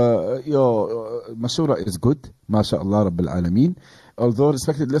 your Mashurah is good, MashaAllah Rabbil Alameen. Although,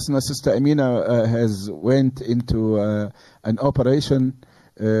 respected listener, Sister Amina has went into an operation,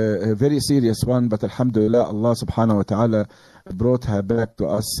 a very serious one, but alhamdulillah, Allah subhanahu wa ta'ala brought her back to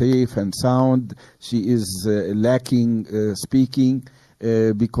us safe and sound. She is lacking speaking,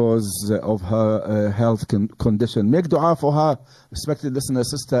 because of her health condition. Make dua for her, respected listener,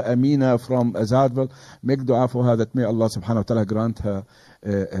 Sister Amina from Azadville. Make dua for her that may Allah subhanahu wa ta'ala grant her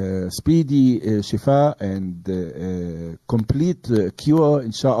speedy shifa and complete cure,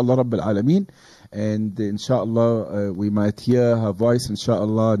 insha'Allah Rabbil Alameen. And insha'Allah we might hear her voice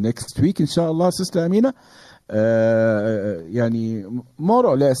insha'Allah next week, insha'Allah, Sister Amina. Yani, more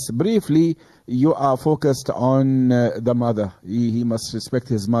or less, briefly, you are focused on the mother. He must respect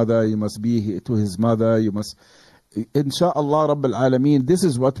his mother, you must be to his mother, you must, insha'Allah Rabbil Alameen. This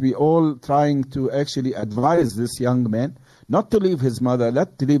is what we all trying to actually advise this young man, not to leave his mother,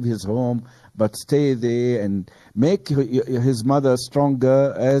 not to leave his home, but stay there and make his mother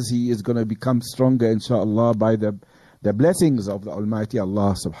stronger, as he is going to become stronger, insha'Allah, by the blessings of the Almighty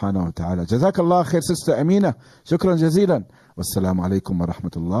Allah subhanahu wa ta'ala. Jazakallah khair, Sister Amina. Shukran jazilan. Wassalamu alaikum wa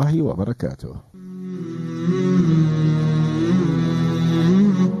rahmatullahi wa barakatuh.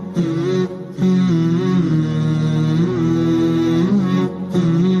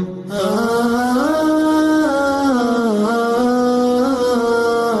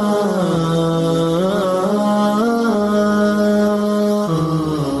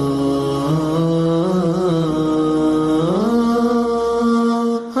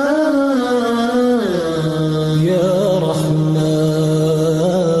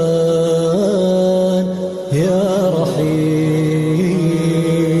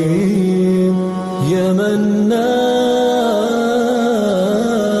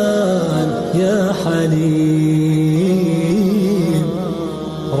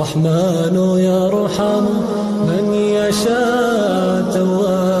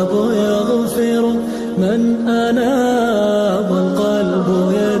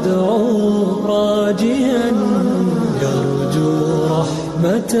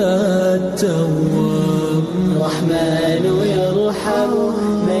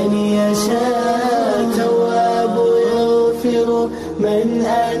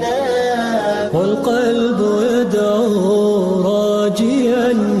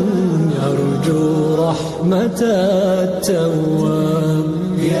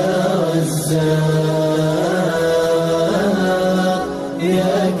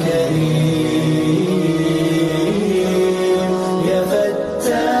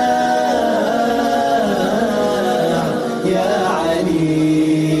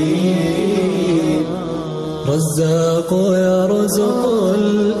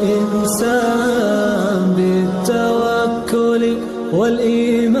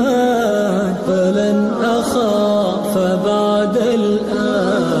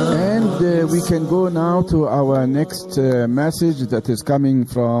 To our next message that is coming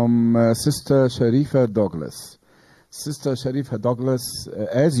from Sister Sharifa Douglas. Sister Sharifa Douglas,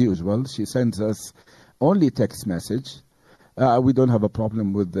 as usual, she sends us only text message. We don't have a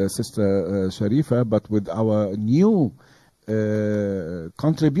problem with Sister Sharifa, but with our new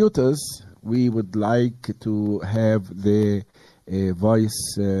contributors, we would like to have the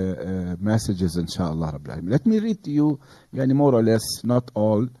voice messages, inshallah. Let me read to you, more or less, not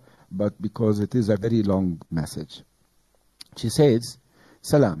all, but because it is a very long message. She says,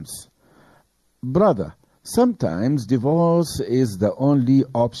 Salams. Brother, sometimes divorce is the only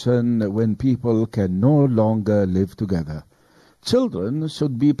option when people can no longer live together. Children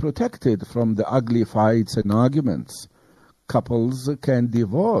should be protected from the ugly fights and arguments. Couples can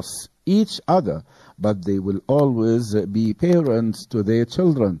divorce each other, but they will always be parents to their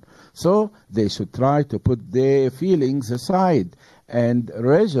children. So they should try to put their feelings aside and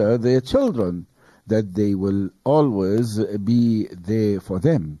reassure their children that they will always be there for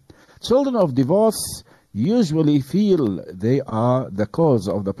them. Children of divorce usually feel they are the cause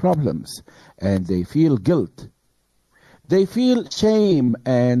of the problems, and they feel guilt. They feel shame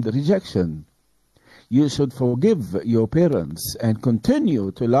and rejection. You should forgive your parents and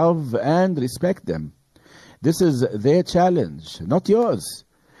continue to love and respect them. This is their challenge, not yours.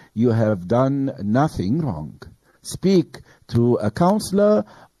 You have done nothing wrong. Speak to a counselor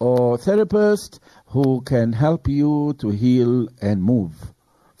or therapist who can help you to heal and move.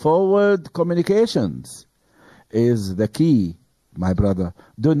 Forward communications is the key, my brother.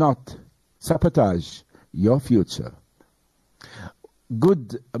 Do not sabotage your future.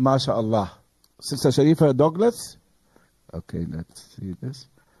 Good, mashallah. Sister Sharifa Douglas. Okay, let's see this.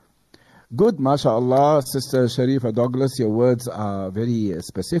 Good, mashallah, Sister Sharifa Douglas. Your words are very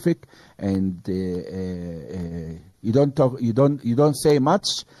specific, and you don't talk. You don't say much,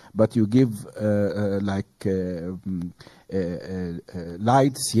 but you give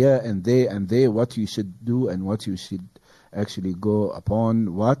lights here and there, what you should do and what you should actually go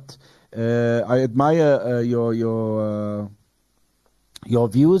upon. What I admire your your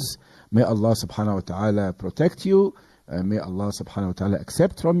views. May Allah subhanahu wa ta'ala protect you. May Allah subhanahu wa ta'ala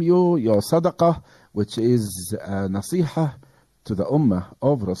accept from you your sadaqah, which is nasiha to the ummah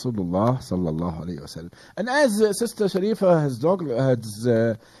of Rasulullah sallallahu alayhi wa sallam. And as Sister Sharifa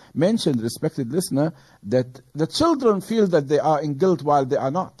has mentioned, respected listener, that the children feel that they are in guilt while they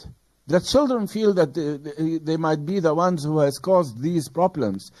are not. The children feel that they might be the ones who has caused these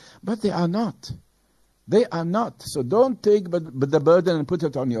problems, but they are not. They are not. So don't take but the burden and put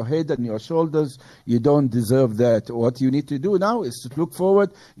it on your head and your shoulders. You don't deserve that. What you need to do now is to look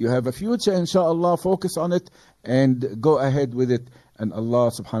forward. You have a future, inshallah. Focus on it and go ahead with it. And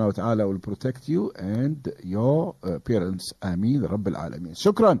Allah subhanahu wa ta'ala will protect you and your parents. Ameen Rabbil Alameen.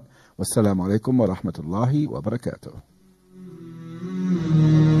 Shukran. Wassalamu alaikum wa rahmatullahi wa barakatuh.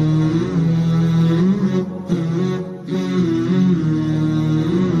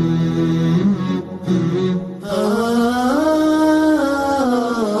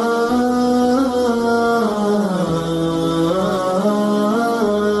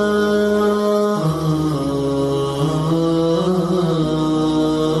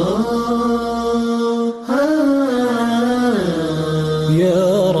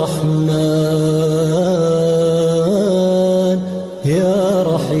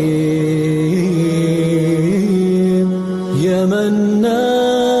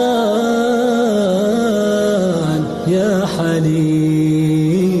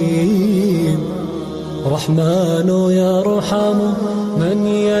 رحمن يرحم من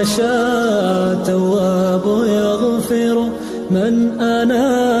يشاء تواب يغفر من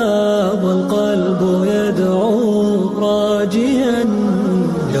أناب والقلب يدعو راجيا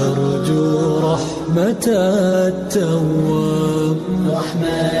يرجو رحمة التواب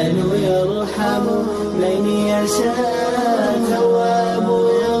رحمن يرحم من يشاء تواب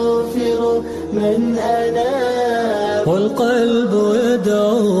يغفر من أناب والقلب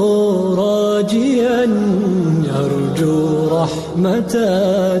يدعو راجيا يرجو رحمة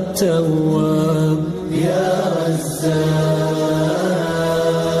التواب يا رزاق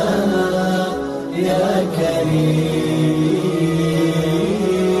يا كريم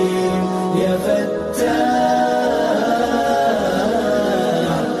يا فتاح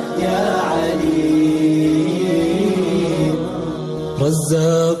يا عليم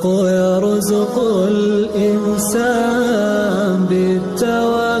رزاق يرزق الإنسان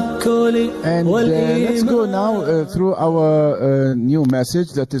بالتوكل And let's go now through our new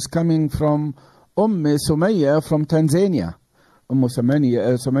message that is coming from Sumayya from Tanzania.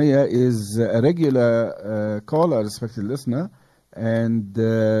 Sumayya is a regular caller, respected listener, and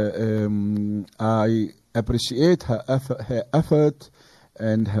I appreciate her effort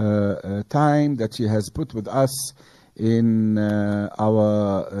and her time that she has put with us in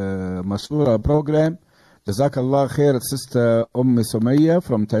our Mashurah program. Jazakallah khair, Sister Sumayya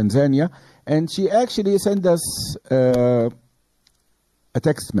from Tanzania. And she actually sent us a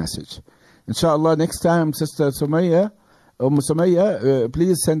text message. Inshallah, next time, Sister Sumayya, Sumayya,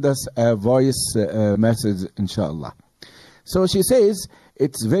 please send us a voice message, inshallah. So she says,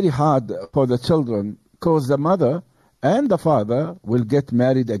 it's very hard for the children because the mother and the father will get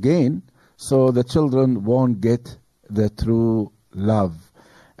married again, so the children won't get the true love.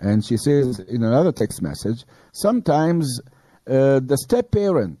 And she says in another text message, sometimes the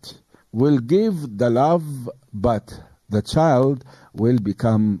step-parent will give the love, but the child will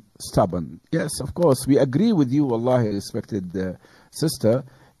become stubborn. Yes, of course, we agree with you, wallahi, respected sister.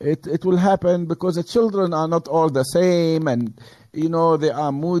 It will happen because the children are not all the same, and you know, they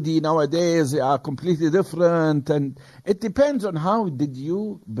are moody nowadays, they are completely different, and it depends on how did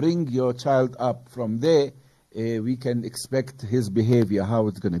you bring your child up. From there, we can expect his behavior, how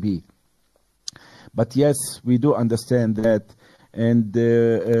it's going to be. But yes, we do understand that. And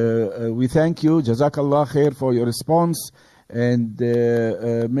we thank you, Jazakallah khair, for your response. And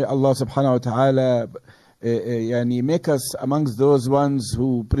may Allah subhanahu wa ta'ala make us amongst those ones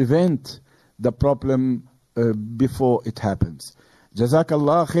who prevent the problem before it happens.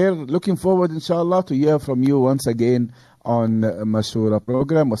 Jazakallah khair. Looking forward, inshallah, to hear from you once again on Mashurah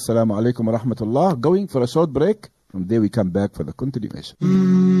Program. Wassalamu alaikum wa rahmatullah. Going for a short break. From there we come back for the continuation.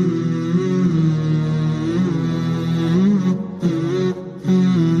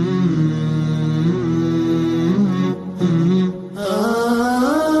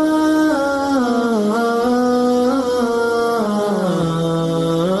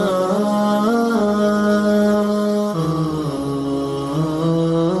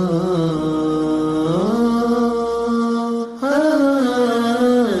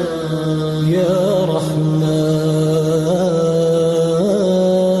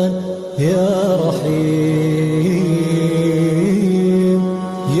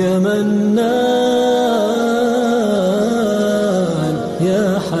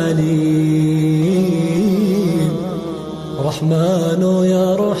 حليم رحمن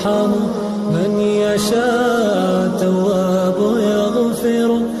يرحم من يشاء تواب يغفر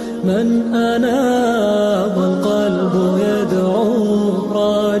من أناب والقلب يدعو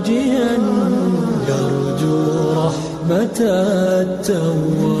راجيا يرجو رحمة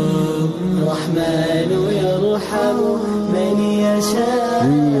التواب رحمن يرحم من يشاء.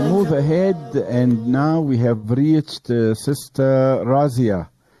 We move ahead, and now we have reached Sister Razia.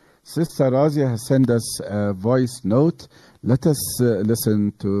 Sister Razia has sent us a voice note. Let us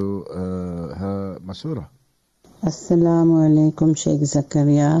listen to her Mashurah. Assalamu alaikum, Sheikh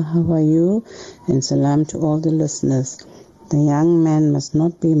Zakaria. How are you? And salam to all the listeners. The young man must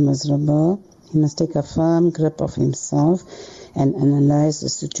not be miserable. He must take a firm grip of himself and analyze the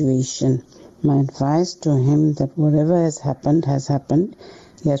situation. My advice to him that whatever has happened,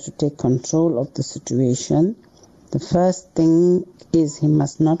 he has to take control of the situation. The first thing is he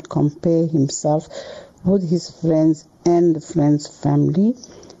must not compare himself with his friends and the friends' family.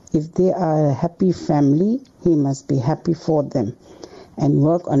 If they are a happy family, he must be happy for them and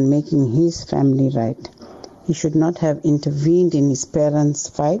work on making his family right. He should not have intervened in his parents'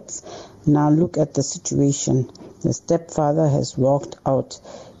 fights. Now look at the situation. The stepfather has walked out.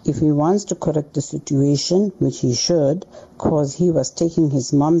 If he wants to correct the situation, which he should, cause he was taking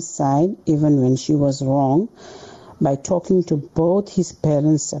his mom's side even when she was wrong, by talking to both his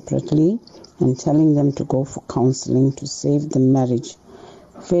parents separately and telling them to go for counseling to save the marriage.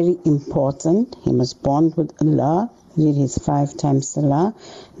 Very important, he must bond with Allah, read his 5 times salah,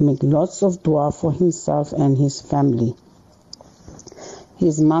 make lots of dua for himself and his family.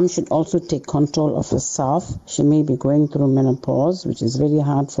 His mom should also take control of herself. She may be going through menopause, which is very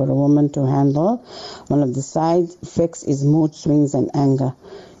hard for a woman to handle. One of the side effects is mood swings and anger.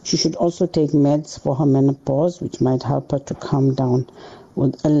 She should also take meds for her menopause, which might help her to calm down.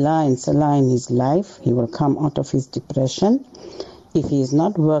 With Allah and salah in his life, he will come out of his depression. If he is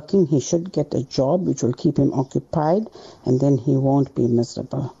not working, he should get a job which will keep him occupied, and then he won't be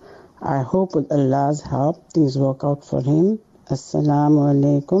miserable. I hope with Allah's help, things work out for him. Assalamu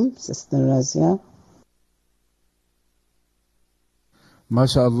alaikum, Sister Razia.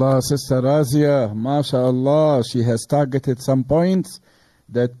 MashaAllah, Sister Razia, MashaAllah, she has targeted some points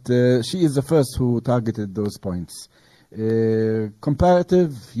that she is the first who targeted those points.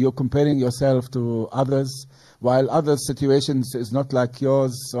 Comparative, you're comparing yourself to others, while other situations is not like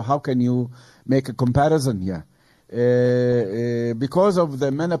yours, so how can you make a comparison here? Because of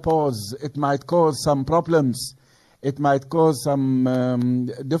the menopause, it might cause some problems. It might cause some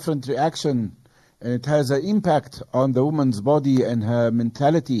different reaction, and it has an impact on the woman's body and her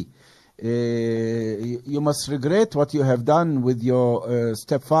mentality. You must regret what you have done with your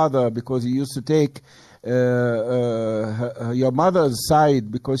stepfather, because you used to take your mother's side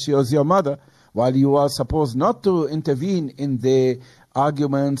because she was your mother, while you are supposed not to intervene in the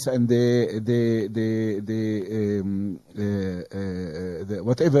arguments and the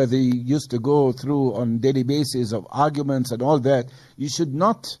whatever they used to go through on daily basis of arguments and all that. You should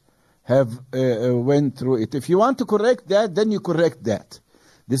not have went through it. If you want to correct that, then you correct that.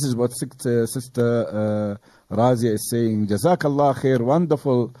 This is what Sister Razia is saying. Jazakallah khair,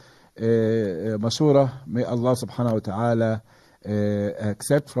 wonderful Mashurah. May Allah subhanahu wa ta'ala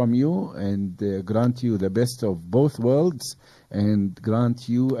accept from you and grant you the best of both worlds, and grant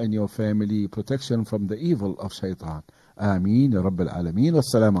you and your family protection from the evil of shaitan. Ameen ya Rabbil Alameen.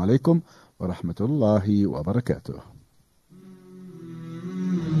 Wassalamu alaikum wa rahmatullahi wa barakatuh.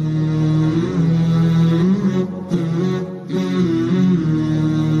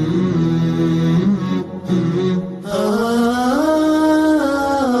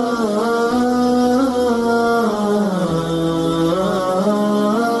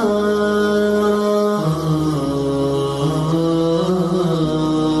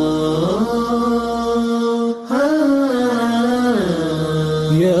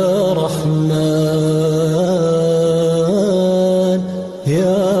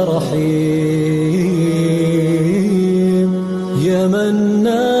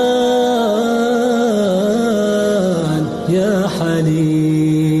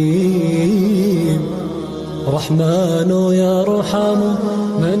 الرحمن يرحم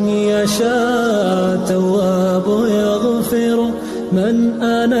من يشاء تواب يغفر من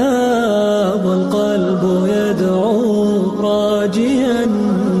أناب والقلب يدعو راجيا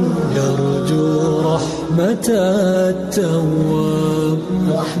يرجو رحمة التواب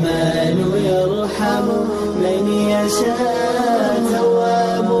الرحمن يرحم من يشاء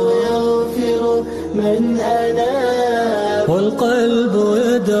تواب يغفر من أناب والقلب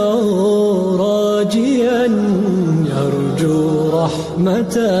يدعو راجيا يرجو رحمة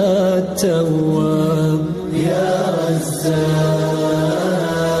متى التواب يا رزاق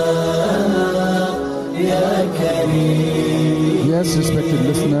يا كريم. Yes, respected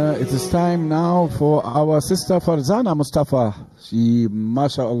listener, it is time now for our sister Farzana Mustafa. She,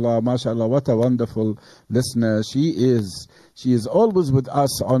 mashallah, mashallah, what a wonderful listener she is. She is always with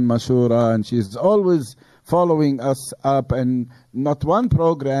us on Mashurah, and she is always following us up, and not one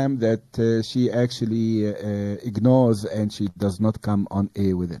program that she actually ignores, and she does not come on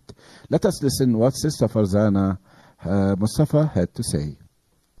air with it. Let us listen what Sister Farzana Mustafa had to say.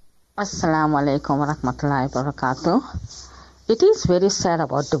 Assalamu alaikum wa rahmatullahi wa barakatuh. It is very sad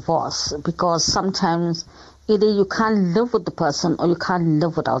about divorce, because sometimes either you can't live with the person or you can't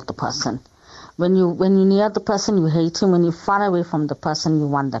live without the person. When you near the person, you hate him. When you're far away from the person, you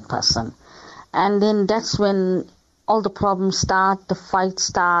want that person. And then that's when all the problems start, the fights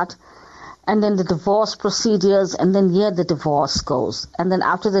start, and then the divorce procedures, and then here the divorce goes. And then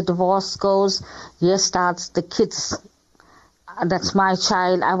after the divorce goes, here starts the kids. That's my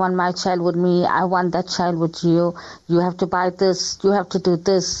child. I want my child with me. I want that child with you. You have to buy this. You have to do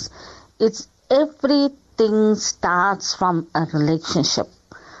this. It's everything starts from a relationship.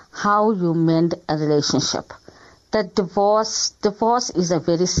 How you mend a relationship. That divorce is a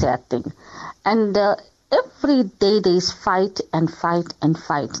very sad thing. And every day there is fight and fight and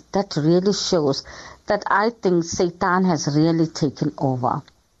fight. That really shows that I think Satan has really taken over.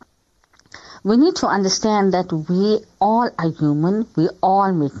 We need to understand that we all are human. We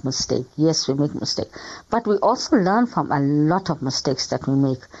all make mistakes. Yes, we make mistakes. But we also learn from a lot of mistakes that we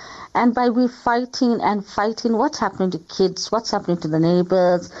make. And by we fighting and fighting, what's happening to kids, what's happening to the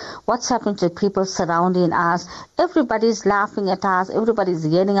neighbors, what's happening to people surrounding us, everybody's laughing at us, everybody's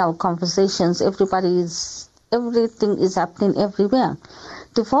hearing our conversations, everything is happening everywhere.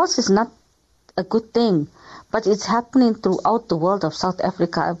 Divorce is not a good thing, but it's happening throughout the world of South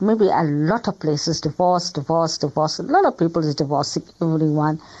Africa. Maybe a lot of places, divorce. A lot of people is divorcing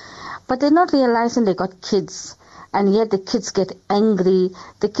everyone. But they're not realizing they got kids. And yet the kids get angry.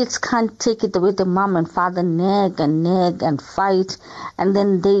 The kids can't take it the way the mom and father nag and fight. And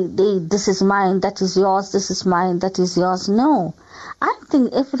then they this is mine, that is yours, this is mine, that is yours. No. I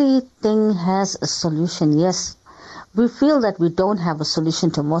think everything has a solution, yes. We feel that we don't have a solution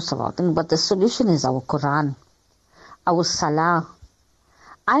to most of our things, but the solution is our Quran, our Salah.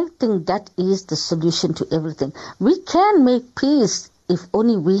 I think that is the solution to everything. We can make peace if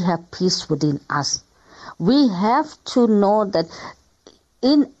only we have peace within us. We have to know that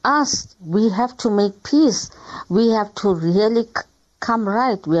in us, we have to make peace. We have to really come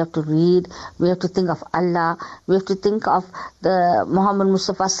right. We have to read. We have to think of Allah. We have to think of the Muhammad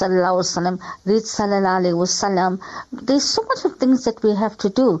Mustafa sallallahu alaihi wasallam. Read sallallahu alaihi wasallam. There's so much of things that we have to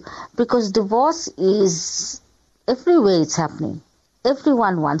do, because divorce is everywhere. It's happening.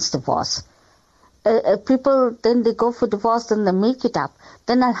 Everyone wants divorce. People, then they go for divorce, then they make it up.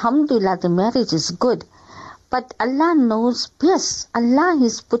 Then alhamdulillah, the marriage is good. But Allah knows best. Allah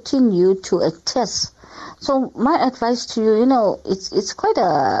is putting you to a test. So my advice to you, it's quite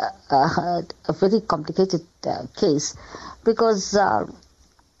a very complicated case, because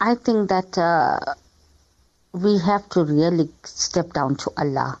I think that we have to really step down to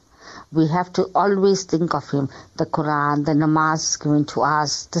Allah. We have to always think of Him. The Quran, the namaz given to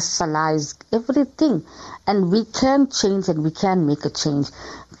us, the salah is everything. And we can change, and we can make a change.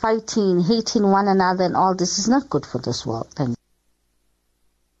 Fighting, hating one another and all this is not good for this world. Thank you.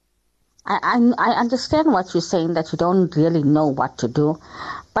 I understand what you're saying, that you don't really know what to do.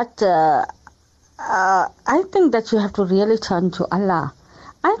 But I think that you have to really turn to Allah.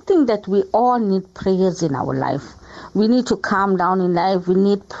 I think that we all need prayers in our life. We need to calm down in life. We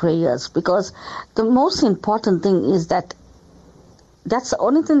need prayers, because the most important thing is that that's the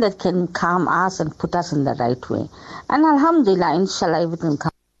only thing that can calm us and put us in the right way. And alhamdulillah, inshallah, everything comes.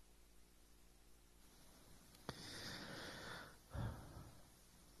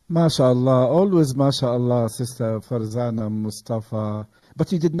 MashaAllah, always MashaAllah, Sister Farzana Mustafa.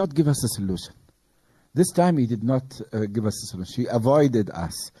 But you did not give us a solution. This time you did not give us a solution. She avoided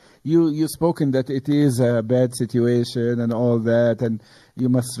us. You spoken that it is a bad situation and all that, and you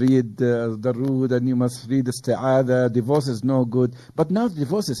must read the Darud, and you must read the Isti'adha. Divorce is no good. But now the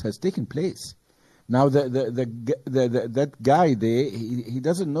divorce has taken place. Now that guy there, he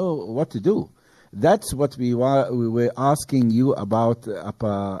doesn't know what to do. That's what we were asking you about,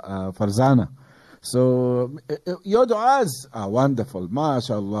 Farzana. So your du'as are wonderful,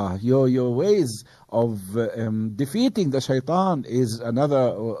 mashallah. Your ways of defeating the shaitan is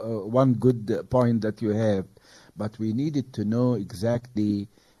another one good point that you have. But we needed to know exactly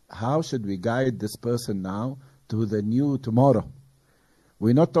how should we guide this person now to the new tomorrow.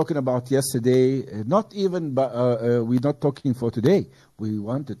 We're not talking about yesterday, not even, we're not talking for today. We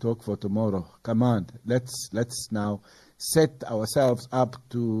want to talk for tomorrow. Come on, let's now set ourselves up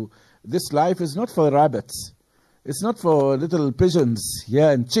to, this life is not for rabbits. It's not for little pigeons,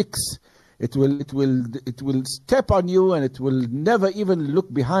 and chicks. It will step on you and it will never even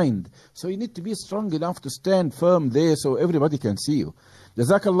look behind. So you need to be strong enough to stand firm there so everybody can see you.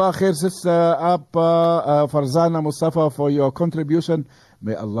 Jazakallah khair, Sister Farzana Mustafa, for your contribution.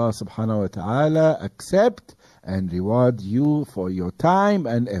 May Allah subhanahu wa ta'ala accept and reward you for your time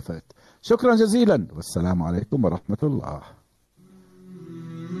and effort. Shukran jazilan. Wassalamu alaikum wa rahmatullah.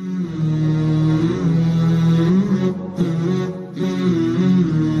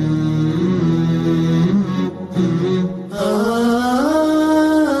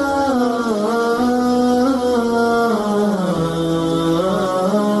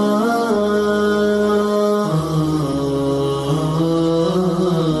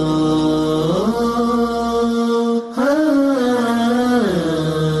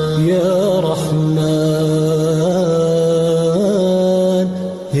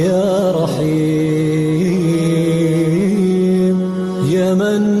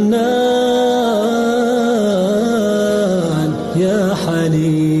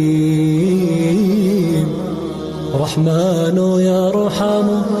 رحمن يرحم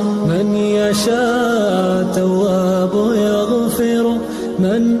من يشاء تواب يغفر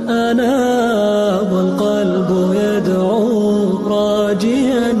من أناب والقلب يدعو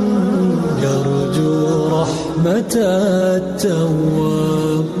راجيا يرجو رحمة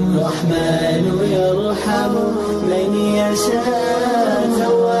التواب رحمن يرحم من يشاء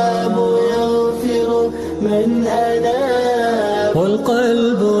تواب يغفر من أناب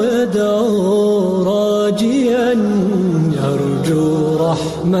والقلب يدعو راجيا يرجو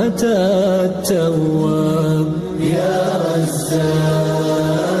رحمة التواب يا رزاق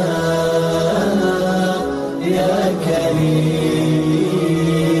يا كريم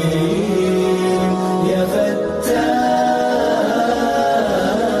يا فتاح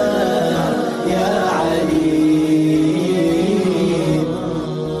يا عليم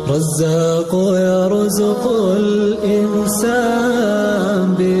رزاق يرزق الإنسان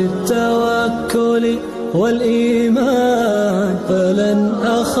بالتوكل والإيمان فلن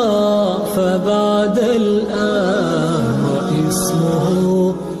أخاف بعد الآن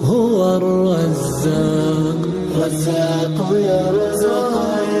واسمه هو الرزاق رزاق يرزق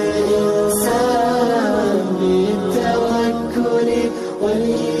الإنسان بالتوكل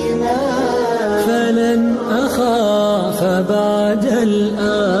والإيمان فلن أخاف بعد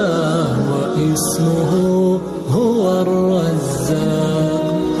الآن واسمه هو الرزاق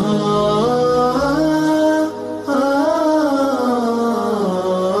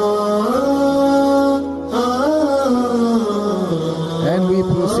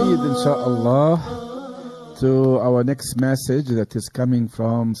Insha'Allah, to our next message that is coming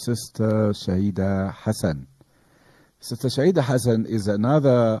from Sister Shahida Hassan. Sister Shahida Hassan is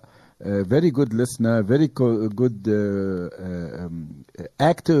another very good listener, very good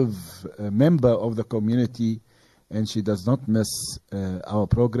active member of the community, and she does not miss our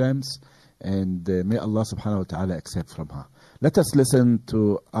programs, and may Allah subhanahu wa ta'ala accept from her. Let us listen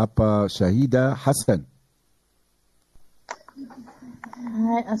to Appa Shahida Hassan.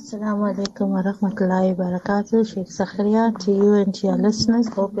 Hi, Assalamu alaikum wa rahmatullahi wa barakatuh. Sheikh Zakaria, to you and to your listeners.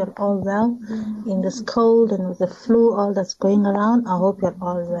 Hope you're all well in this cold and with the flu, all that's going around. I hope you're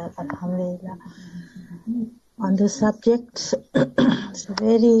all well, alhamdulillah. On this subject, it's a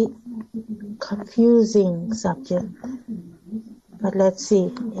very confusing subject, but let's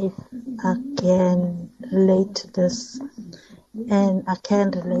see if I can relate to this. And I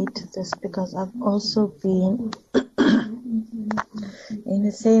can relate to this because I've also been in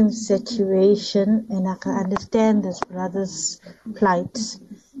the same situation, and I can understand this brother's plight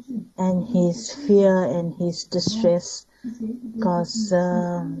and his fear and his distress, because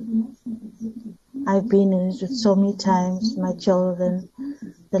I've been in it so many times. My children,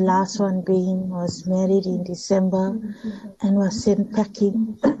 the last one was married in December and was sent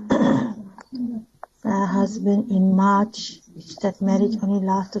packing. My husband in March, which that marriage only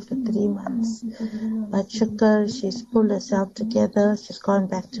lasted for 3 months. But Shukr, she's pulled herself together, she's gone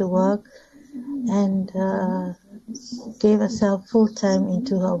back to work and gave herself full time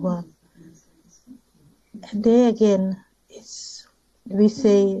into her work. And there again, we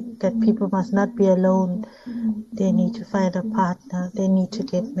say that people must not be alone. They need to find a partner, they need to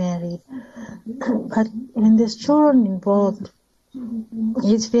get married. But when there's children involved,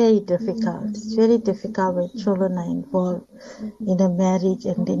 it's very difficult. It's very difficult when children are involved in a marriage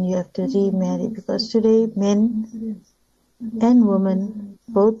and then you have to remarry, because today men and women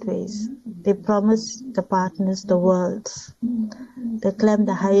both ways. They promise the partners the worlds. They climb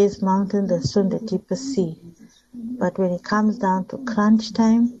the highest mountain, they swim the deepest sea. But when it comes down to crunch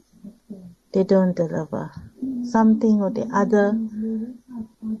time, they don't deliver. Something or the other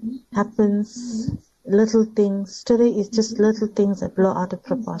happens, little things. Today is just little things that blow out of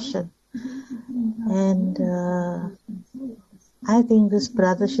proportion. And I think this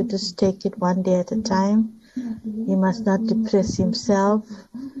brother should just take it one day at a time. He must not depress himself.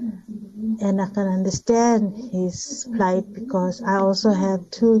 And I can understand his plight because I also have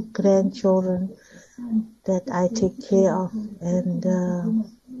 2 grandchildren that I take care of, and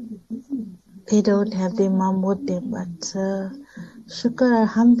they don't have their mom with them. But shukr,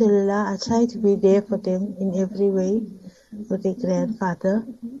 alhamdulillah, I try to be there for them in every way with their grandfather.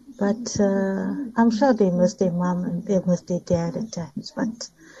 But I'm sure they miss their mom and they miss their dad at times. But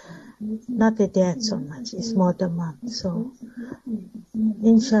not the dad so much, it's more the mom. So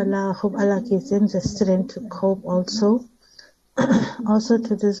inshallah, I hope Allah gives them the strength to cope also. Also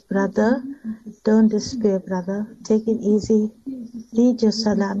to this brother, don't despair, brother. Take it easy. Read your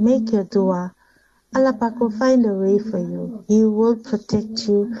salah, make your dua. Allah Pak will find a way for you. He will protect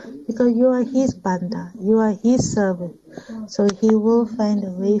you because you are His banda, you are His servant. So He will find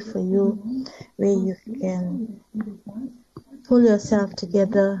a way for you where you can pull yourself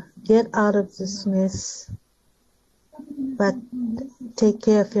together, get out of this mess. But take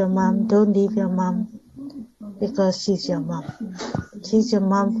care of your mom. Don't leave your mom because she's your mom. She's your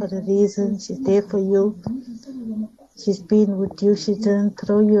mom for a reason. She's there for you. She's been with you. She didn't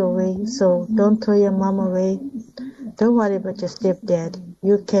throw you away. So don't throw your mom away. Don't worry about your stepdad.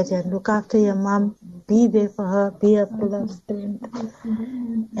 You can look after your mom. Be there for her. Be a full of strength.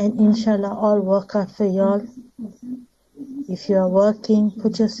 And inshallah, all work out for y'all. If you are working,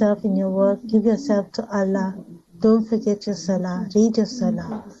 put yourself in your work. Give yourself to Allah. Don't forget your salah. Read your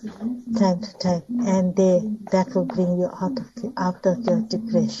salah time to time. And that will bring you out of your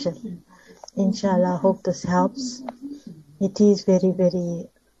depression. Inshallah, I hope this helps. It is very, very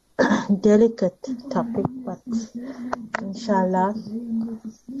delicate topic, but inshallah,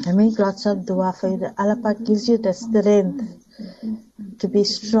 I make lots of dua for you that Allah Pak gives you the strength to be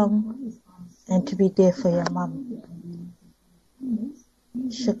strong and to be there for your mom.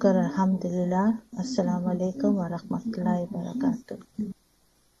 Shukr, alhamdulillah. Assalamu alaikum wa rahmatullahi wa barakatuh.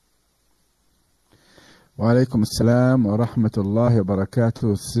 Wa alaikum assalam wa rahmatullahi wa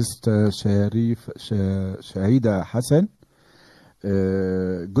barakatuh. Sister Shahida Hassan.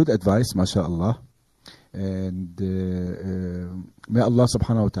 Good advice, mashallah. And may Allah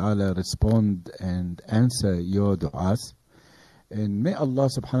subhanahu wa ta'ala respond and answer your du'as. And may Allah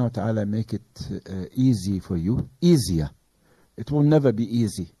subhanahu wa ta'ala make it easy for you, easier. It will never be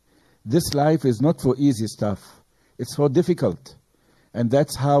easy. This life is not for easy stuff. It's for difficult. And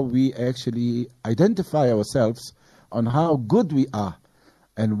that's how we actually identify ourselves on how good we are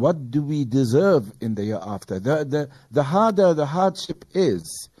and what do we deserve in the year after. The harder the hardship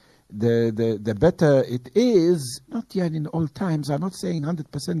is, the better it is. Not yet in all times, I'm not saying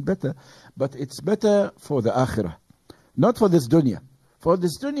 100% better, but it's better for the akhirah. Not for this dunya. For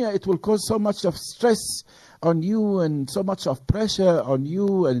this dunya, it will cause so much of stress on you and so much of pressure on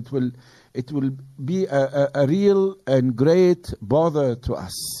you, and it will be a real and great bother to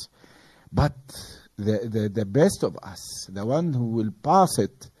us. But the best of us, the one who will pass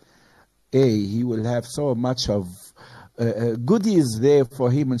it, he will have so much of goodies there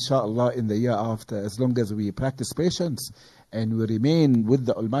for him, inshallah, in the year after, as long as we practice patience and we remain with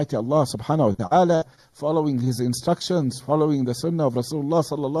the Almighty Allah subhanahu wa ta'ala, following His instructions, following the sunnah of Rasulullah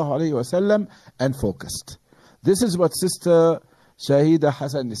sallallahu alayhi wa sallam, and focused. This is what Sister Shahida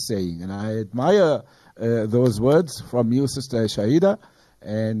Hassan is saying, and I admire those words from you, Sister Shahida,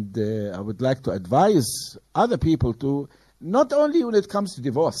 and I would like to advise other people to, not only when it comes to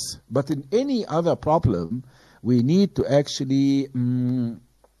divorce, but in any other problem, we need to actually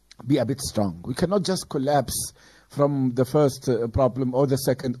be a bit strong. We cannot just collapse from the first problem or the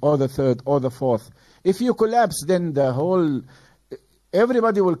second or the third or the fourth. If you collapse, then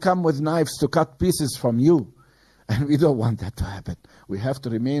everybody will come with knives to cut pieces from you. And we don't want that to happen. We have to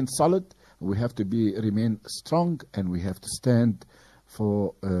remain solid, we have to remain strong, and we have to stand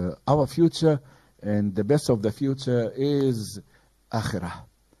for our future. And the best of the future is akhirah.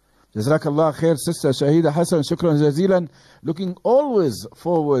 Jazakallah khair, Sister Shahida Hassan. Shukran jazilan. Looking always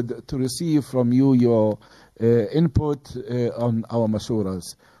forward to receive from you your input on our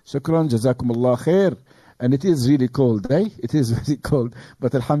mashurahs. Shukran, jazakumullah khair. And it is really cold, eh? It is very cold.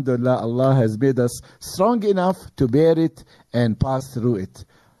 But alhamdulillah, Allah has made us strong enough to bear it and pass through it.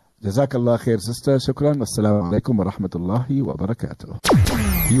 Jazakallah khair, sister. Shukran. Assalamu alaikum wa rahmatullahi wa barakatuh.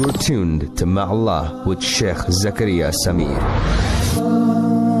 You are tuned to Ma'Allah with Sheikh Zakaria Samir.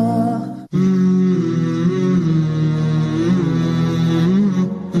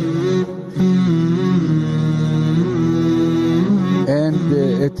 And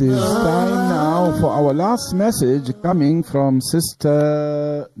it is time now for our last message coming from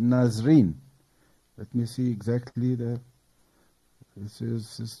Sister Nazreen. Let me see exactly this is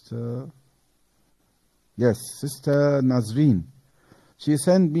Sister. Yes, Sister Nazreen. She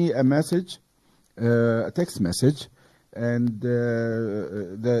sent me a message, a text message, and the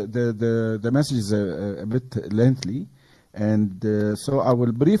message is a bit lengthy, and so I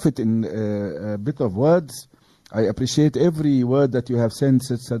will brief it in a bit of words. I appreciate every word that you have sent,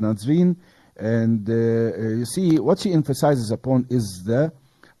 Sister Nazreen, and you see what she emphasizes upon is the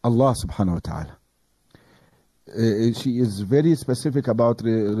Allah subhanahu wa ta'ala. She is very specific about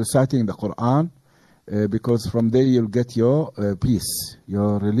reciting the Quran, because from there you'll get your peace,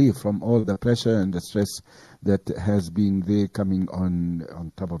 your relief from all the pressure and the stress that has been there coming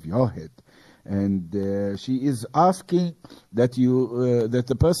on top of your head. And she is asking that that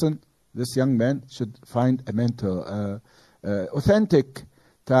the person, this young man, should find a mentor, authentic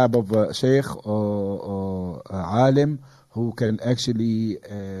type of Sheikh or alim who can actually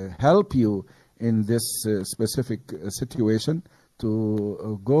help you in this specific situation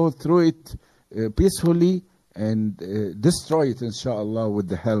to go through it peacefully and destroy it, inshallah, with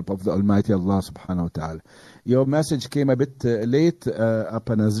the help of the Almighty Allah subhanahu wa ta'ala. Your message came a bit late,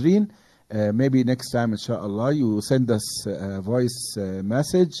 Appa Nazreen. Maybe next time, inshallah, you send us a voice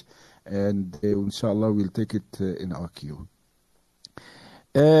message, and inshallah we'll take it in our queue.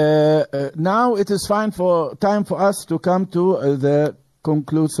 Now it is time for us to come to the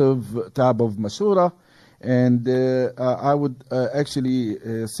conclusive tab of Mashurah, and I would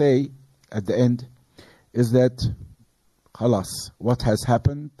actually say at the end is that khalas, what has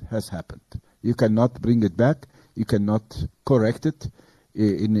happened has happened. You cannot bring it back, you cannot correct it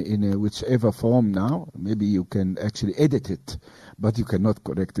in whichever form now. Maybe you can actually edit it, but you cannot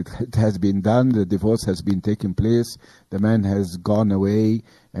correct it. It has been done, the divorce has been taking place, the man has gone away,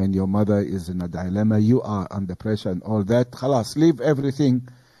 and your mother is in a dilemma, you are under pressure and all that. Khalas, leave everything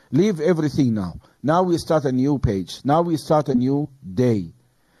now. Now we start a new page, now we start a new day.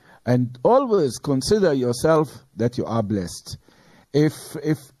 And always consider yourself that you are blessed.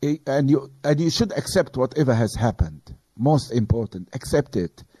 And you should accept whatever has happened. Most important, accept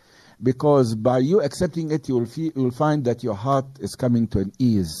it, because by you accepting it, you will find that your heart is coming to an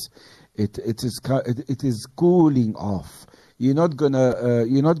ease. It is cooling off. You're not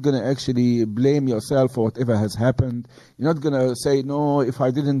gonna actually blame yourself for whatever has happened. You're not gonna say, no, if I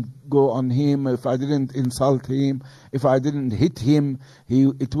didn't go on him, if I didn't insult him, if I didn't hit him,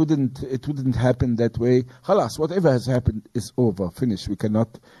 it wouldn't happen that way. Khalas, whatever has happened is over, finished. We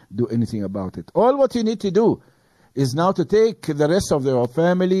cannot do anything about it. All what you need to do is now to take the rest of your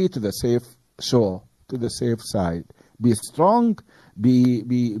family to the safe shore, to the safe side. Be strong,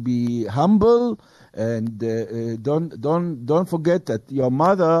 be humble, and don't forget that your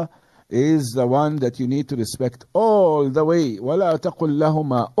mother is the one that you need to respect all the way. وَلَا تَقُلْ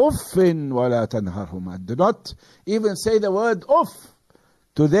لَهُمَا أُفٍّ وَلَا تَنْهَرْهُمَا. Do not even say the word uff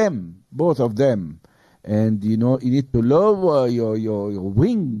to them, both of them. And you need to lower your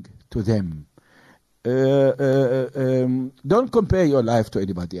wing to them. Don't compare your life to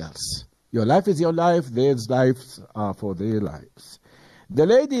anybody else. Your life is your life, their lives are for their lives. The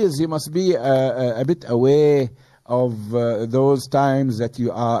ladies, you must be a bit aware of those times that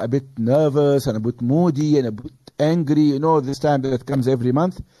you are a bit nervous and a bit moody and a bit angry. This time that comes every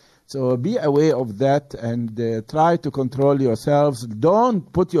month. So be aware of that and try to control yourselves. Don't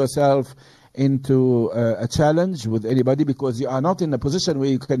put yourself into a challenge with anybody, because you are not in a position where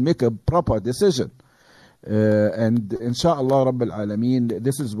you can make a proper decision. And inshallah Rabbil Alameen,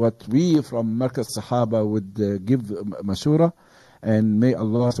 this is what we from Markaz Sahaba would give Mashurah, and may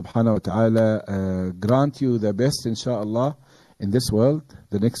Allah subhanahu wa ta'ala grant you the best, inshallah, in this world,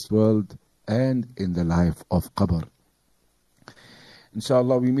 the next world, and in the life of Qabr.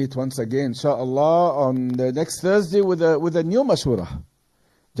 Inshallah, we meet once again, inshallah, on the next Thursday with a new Mashurah.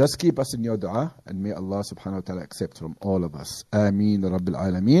 Just keep us in your dua, and may Allah subhanahu wa ta'ala accept from all of us. Ameen Rabbil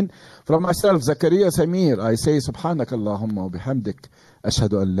Alameen. From myself, Zakaria Samir, I say Subhanakallahumma wa bihamdik.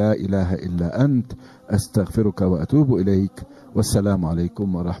 Ashhadu an la ilaha illa ant. Astaghfiruka wa atubu ilayk. Wassalamu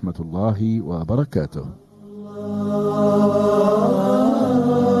alaikum wa rahmatullahi wa barakatuh.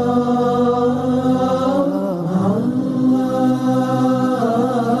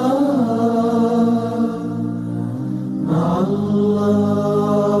 Allah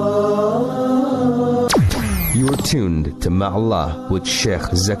tuned to Ma'Allah with Sheikh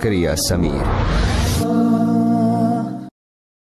Zakaria Samir.